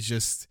do is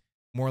just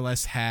more or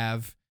less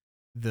have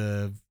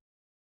the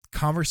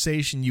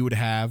conversation you would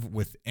have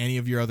with any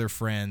of your other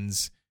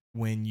friends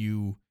when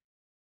you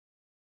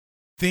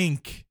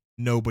think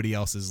nobody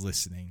else is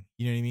listening.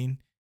 You know what I mean?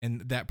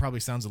 And that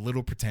probably sounds a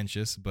little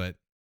pretentious, but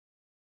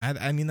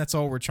I mean, that's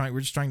all we're trying.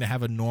 We're just trying to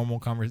have a normal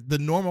the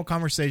normal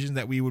conversation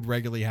that we would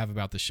regularly have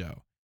about the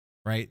show,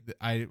 right?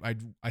 I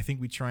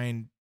think we try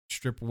and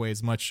strip away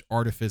as much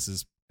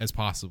artifice as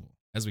possible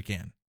as we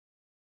can.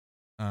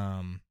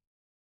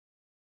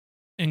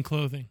 And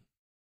clothing.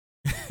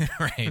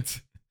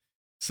 Right.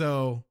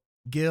 So,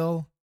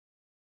 Gil,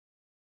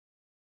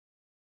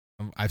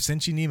 I've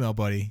sent you an email,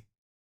 buddy.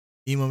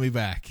 Email me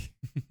back.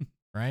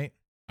 Right?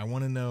 I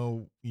want to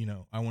know,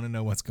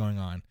 what's going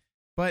on.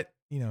 But,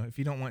 if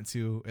you don't want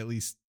to, at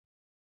least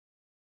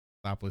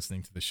stop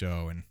listening to the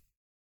show and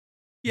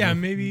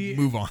maybe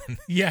move on.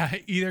 Yeah,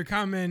 either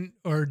comment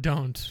or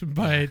don't,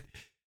 but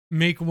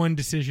make one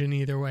decision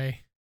either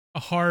way. A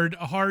hard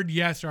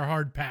yes or a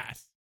hard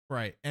pass.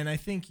 Right. And I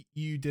think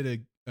you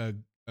did a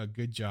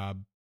good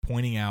job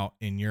pointing out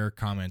in your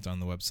comment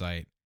on the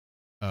website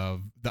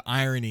of the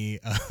irony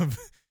of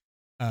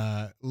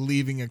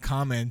leaving a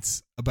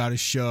comment about a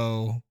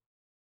show,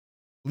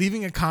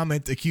 leaving a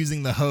comment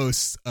accusing the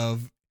hosts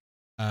of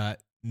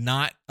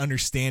not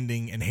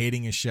understanding and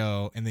hating a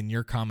show, and then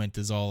your comment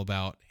is all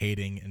about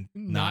hating and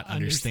not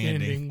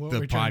understanding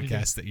the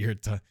podcast that you're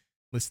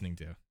listening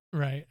to.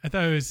 Right. I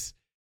thought it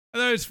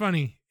was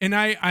funny. And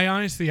I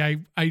honestly,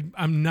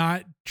 I'm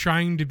not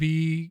trying to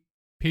be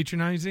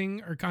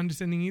patronizing or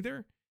condescending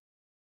either.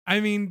 I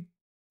mean,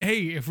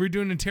 hey, if we're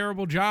doing a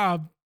terrible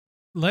job,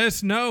 let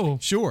us know.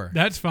 Sure.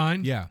 That's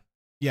fine. Yeah.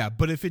 Yeah.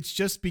 But if it's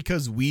just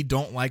because we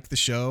don't like the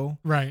show,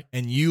 right,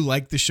 and you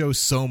like the show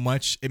so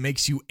much, it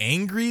makes you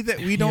angry that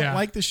we don't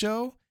like the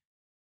show,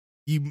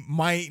 you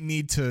might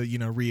need to,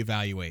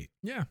 reevaluate.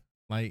 Yeah.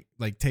 Like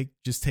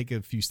take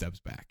a few steps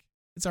back.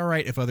 It's all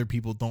right if other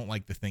people don't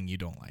like the thing you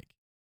don't like.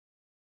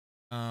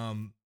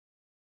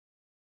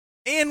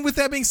 And with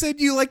that being said,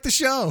 you like the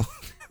show,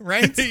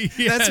 right? Yes.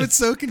 That's what's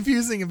so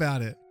confusing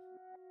about it.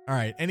 All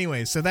right.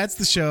 Anyway, so that's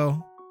the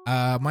show.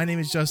 My name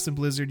is Justin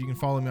Blizzard. You can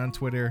follow me on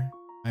Twitter.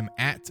 I'm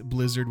at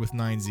Blizzard with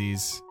 9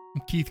 Z's.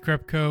 Keith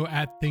Krepko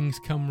at Things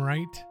Come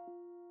Right.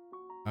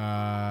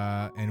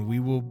 And we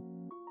will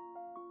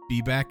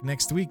be back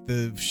next week.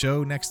 The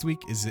show next week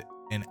is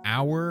an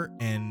hour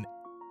and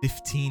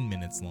 15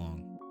 minutes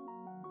long.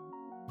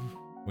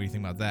 What do you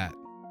think about that?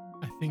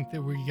 I think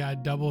that we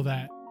got double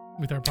that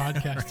with our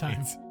podcast right.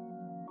 time.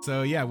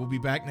 So yeah, we'll be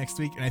back next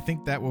week, and I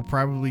think that will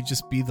probably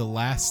just be the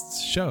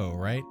last show,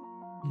 right?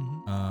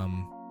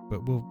 Mm-hmm.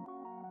 But we'll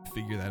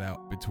figure that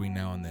out between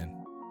now and then.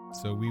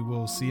 So we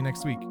will see you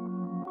next week.